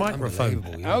back to the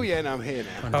microphone? Oh yeah, no, I'm here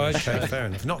now. Oh, okay, fair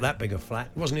enough. Not that big a flat.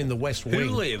 It wasn't in the West Wing.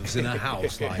 Who lives in a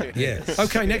house like yeah.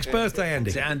 Okay, next birthday, Andy.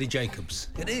 It's Andy Jacobs.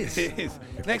 It is. It is.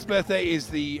 Next birthday is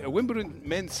the Wimbledon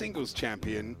men's singles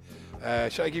champion.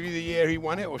 Shall I give you the year he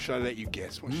won it, or shall I let you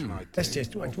guess? What should I do? Let's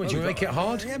just. Would you make it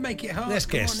hard? Yeah, make it hard. Let's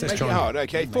guess. Let's make try it hard.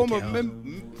 Okay. Former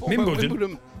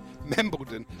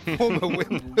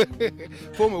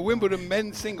Wimbledon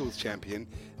men's singles champion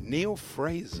Neil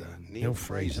Fraser. Neil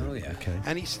Fraser. Oh, yeah. Okay.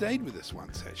 And he stayed with us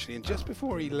once, actually. And just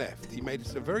before he left, he made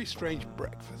us a very strange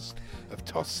breakfast of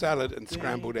tossed salad and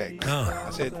scrambled eggs. Oh. I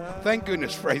said, thank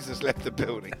goodness Fraser's left the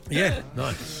building. Yeah,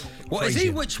 nice. What is he?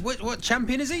 What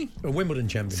champion is he? A Wimbledon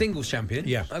champion. Singles champion?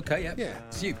 Yeah. Okay, yeah. Yeah.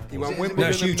 It's you. He won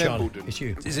Wimbledon it's you, and Charlie. Wimbledon. It's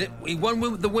you. Is it? He won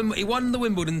the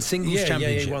Wimbledon singles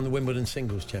championship. Yeah, he won the Wimbledon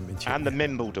singles championship. And the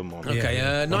Wimbledon one.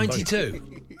 Okay,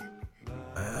 92.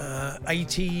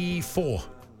 84.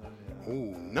 Oh,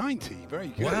 90. Very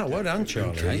good. Wow, well done,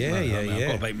 Charlie. Okay.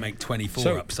 Yeah. I've got to make 24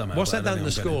 So, up somehow. what's that done to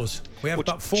the scores? We have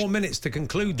about 4 minutes to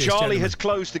conclude this, Charlie gentlemen. has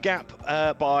closed the gap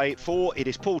by 4. It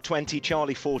is Paul 20,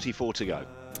 Charlie 44 to go.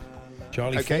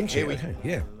 Charlie Okay, 40.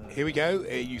 Here we go.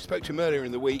 You spoke to him earlier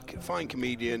in the week. Fine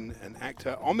comedian and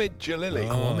actor Omid Jalili.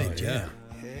 Omid, yeah.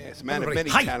 Yes, man of many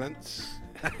talents.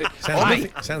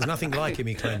 Sounds nothing like him,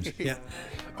 he claims. Yeah.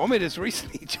 Omid has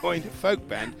recently joined a folk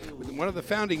band with one of the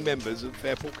founding members of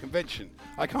Fairport Convention.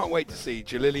 I can't wait to see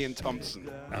Jalilian Thompson.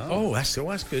 Oh, that's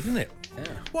good, isn't it? Yeah.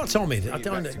 What's Omid? I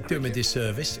don't do him a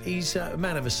disservice. He's a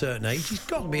man of a certain age. He's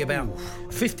got to be about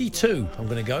 52. I'm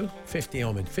going to go 50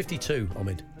 Omid. 52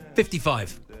 Omid.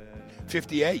 55.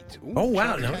 58. Ooh, oh,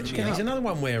 wow. No, he's another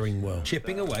one wearing well.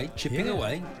 Chipping away.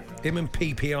 Him and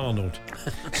P.P. Arnold.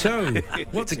 So,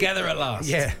 what together at last?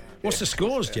 Yeah. What's the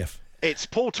scores, Jeff? It's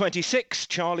Paul 26,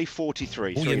 Charlie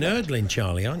 43. Oh, you're nerdling,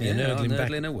 Charlie, aren't you? Yeah,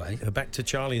 nerdling away. Back to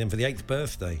Charlie then for the 8th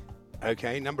birthday.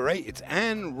 Okay, number 8, it's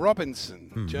Anne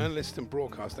Robinson, journalist and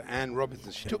broadcaster Anne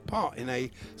Robinson. She took part in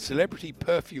a celebrity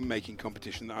perfume making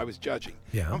competition that I was judging.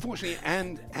 Yeah. Unfortunately,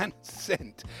 Anne's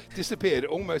scent disappeared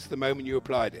almost the moment you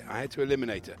applied it. I had to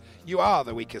eliminate her. You are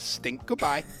the weakest stink.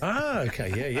 Goodbye. Ah,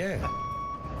 okay, yeah.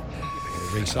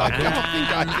 Recycled. I don't think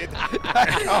I did. I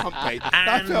can't be.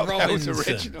 I felt Robinson. that was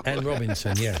original. Anne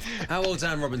Robinson, yeah. How old's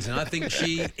Anne Robinson? I think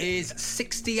she is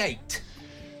 68.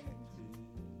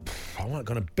 I might have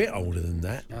gone a bit older than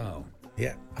that. Oh.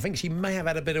 Yeah, I think she may have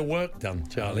had a bit of work done,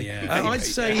 Charlie. Oh, yeah. I'd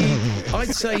say.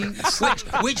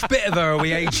 Which bit of her are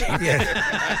we aging?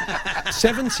 Yeah.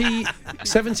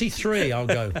 73, I'll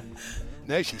go.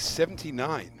 No, she's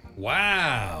 79.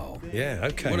 Wow. Yeah,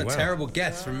 okay. What a terrible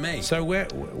guess from me. So where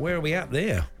are we at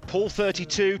there? Paul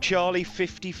 32, Charlie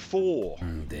 54. Oh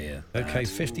dear. Okay,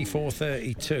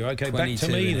 54-32. Okay, back to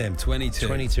 22, me then. 22.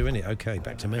 22, innit? Okay,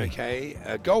 back to me. Okay,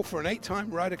 a goal for an 8-time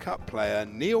Ryder Cup player,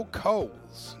 Neil Coles.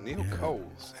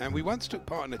 Coles. And we once took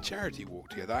part in a charity walk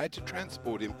together. I had to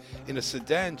transport him in a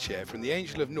sedan chair from the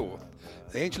Angel of the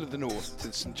North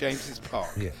to St James's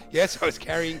Park. Yeah. Yes, I was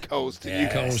carrying Coles to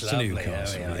Newcastle. Coles to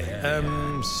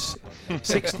Newcastle.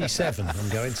 67. I'm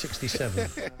going 67. You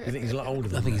think he's a lot older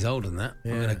than that? I think he's older than that.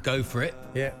 Yeah. I'm going to go for it.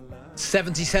 Yeah.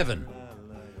 77.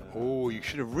 Oh, you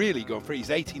should have really gone for it.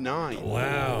 He's 89.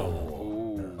 Wow.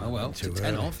 Oh, well, to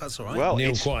 10 off, that's all right. Well,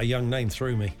 Neil, quite a young name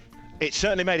through me. It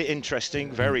certainly made it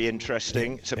interesting, very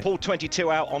interesting. So Paul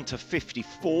 22 out onto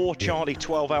 54, Charlie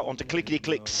 12 out onto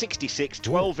clickety-click 66,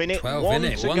 12 in it, 12 one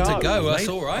in it, to one go. to go. That's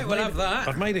all right, we'll have that.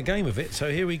 I've made a game of it, so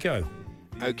here we go.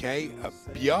 Okay,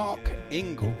 Bjarke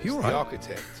Ingels, you're right. the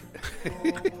architect.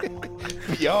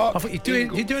 Bjarke. I thought you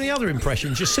do any other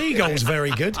impressions. Your seagull's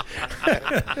very good.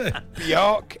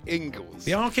 Bjarke Ingels.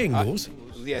 Bjarke Ingels?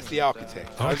 Yes, the architect.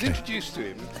 Okay. I was introduced to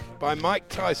him by Mike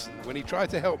Tyson when he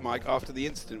tried to help Mike after the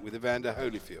incident with Evander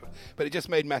Holyfield. But it just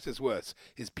made matters worse.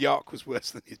 His Bjarke was worse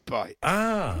than his bite.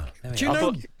 Ah. Do you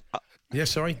know... Yeah,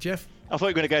 sorry, Jeff? I thought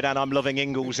you were going to go down I'm loving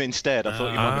Ingles instead. I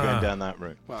thought you might be going down that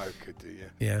route. Well, it could do,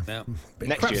 Yeah.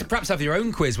 Next year. Perhaps have your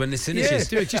own quiz when this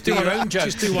finishes. Yeah, just do your own joke.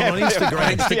 Just do one on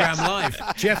Instagram. Instagram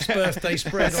Live. Jeff's birthday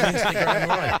spread on Instagram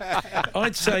Live.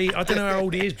 I'd say, I don't know how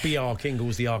old he is, Bjarke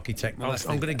Ingels, the architect. I'm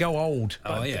going to go old.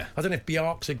 Oh, yeah. I don't know if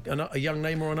Bjarke's a young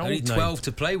name or an old name. Only 12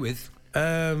 to play with.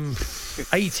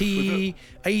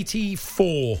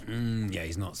 84. Yeah,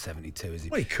 he's not 72, is he?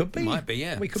 Well, he could be. He might be,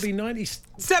 yeah. Well, he could be 90.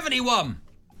 71.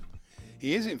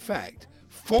 He is, in fact,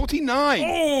 49.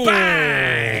 Oh,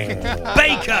 bang!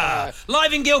 Baker,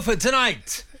 live in Guildford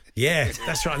tonight. Yeah,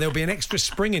 that's right. There'll be an extra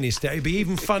spring in his step. It'll be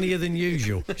even funnier than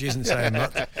usual, which isn't saying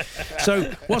much.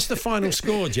 So, what's the final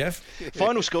score, Jeff?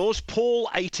 Final scores, Paul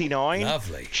 89.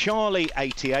 Lovely. Charlie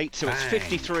 88. So it's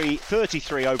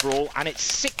 53-33 overall, and it's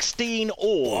 16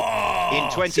 all in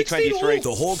 2023.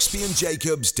 The Hawksby and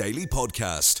Jacobs Daily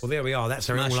Podcast. Well, there we are. That's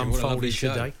how it all unfolded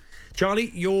today.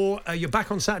 Charlie, you're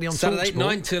back on Saturday on Saturday, TalkSport.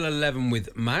 9 till 11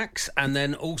 with Max, and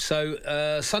then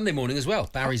also Sunday morning as well.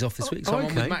 Barry's off this week, so I'm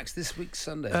on with Max this week,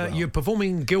 Sunday as well. You're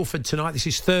performing in Guildford tonight. This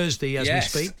is Thursday as we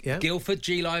speak. Yeah? Guildford,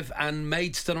 G-Live, and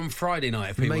Maidstone on Friday night.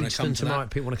 If people want to come to that.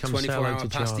 People want to come and say hello to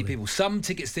pasty Charlie. people. Some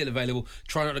tickets still available.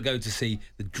 Try not to go to see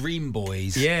the Dream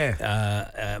Boys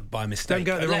by mistake.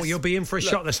 Don't go there. You'll be in for a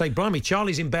shot. They say, blimey,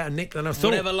 Charlie's in better nick than I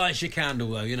thought. Whatever lights your candle,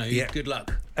 though. Good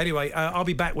luck. Anyway, I'll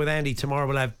be back with Andy tomorrow.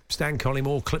 We'll have Stan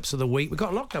Collymore, clips of the week. We've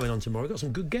got a lot going on tomorrow. We've got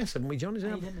some good guests, haven't we, John?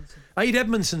 Aid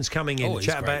Edmondson's coming in to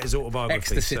chat about his autobiography. Ex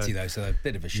the City, though, so a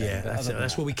bit of a shame. Yeah,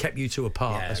 that's where we kept you two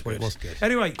apart. Yeah, that's what it was. Good.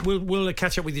 Anyway, we'll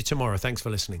catch up with you tomorrow. Thanks for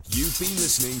listening. You've been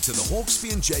listening to the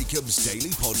Hawksby and Jacobs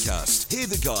Daily Podcast. Hear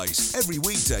the guys every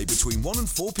weekday between 1 and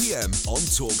 4 p.m. on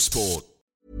TalkSport.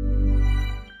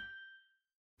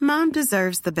 Mom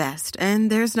deserves the best,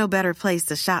 and there's no better place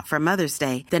to shop for Mother's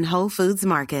Day than Whole Foods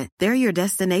Market. They're your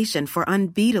destination for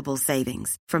unbeatable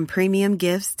savings, from premium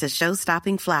gifts to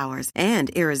show-stopping flowers and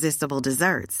irresistible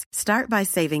desserts. Start by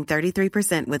saving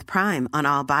 33% with Prime on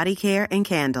all body care and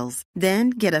candles.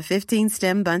 Then get a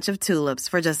 15-stem bunch of tulips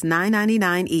for just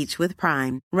 $9.99 each with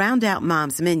Prime. Round out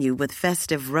Mom's menu with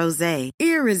festive rosé,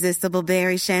 irresistible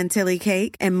berry chantilly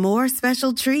cake, and more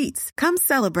special treats. Come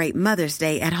celebrate Mother's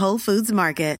Day at Whole Foods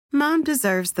Market. Mom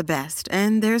deserves the best,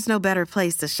 and there's no better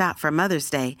place to shop for Mother's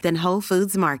Day than Whole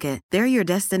Foods Market. They're your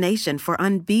destination for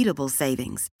unbeatable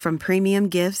savings, from premium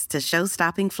gifts to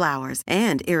show-stopping flowers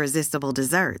and irresistible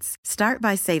desserts. Start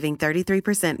by saving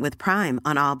 33% with Prime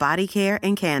on all body care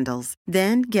and candles.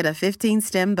 Then get a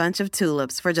 15-stem bunch of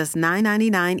tulips for just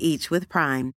 $9.99 each with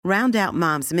Prime. Round out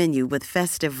Mom's menu with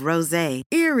festive rosé,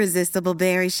 irresistible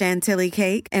berry chantilly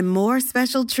cake, and more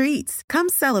special treats. Come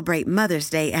celebrate Mother's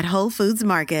Day at Whole Foods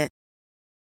Market.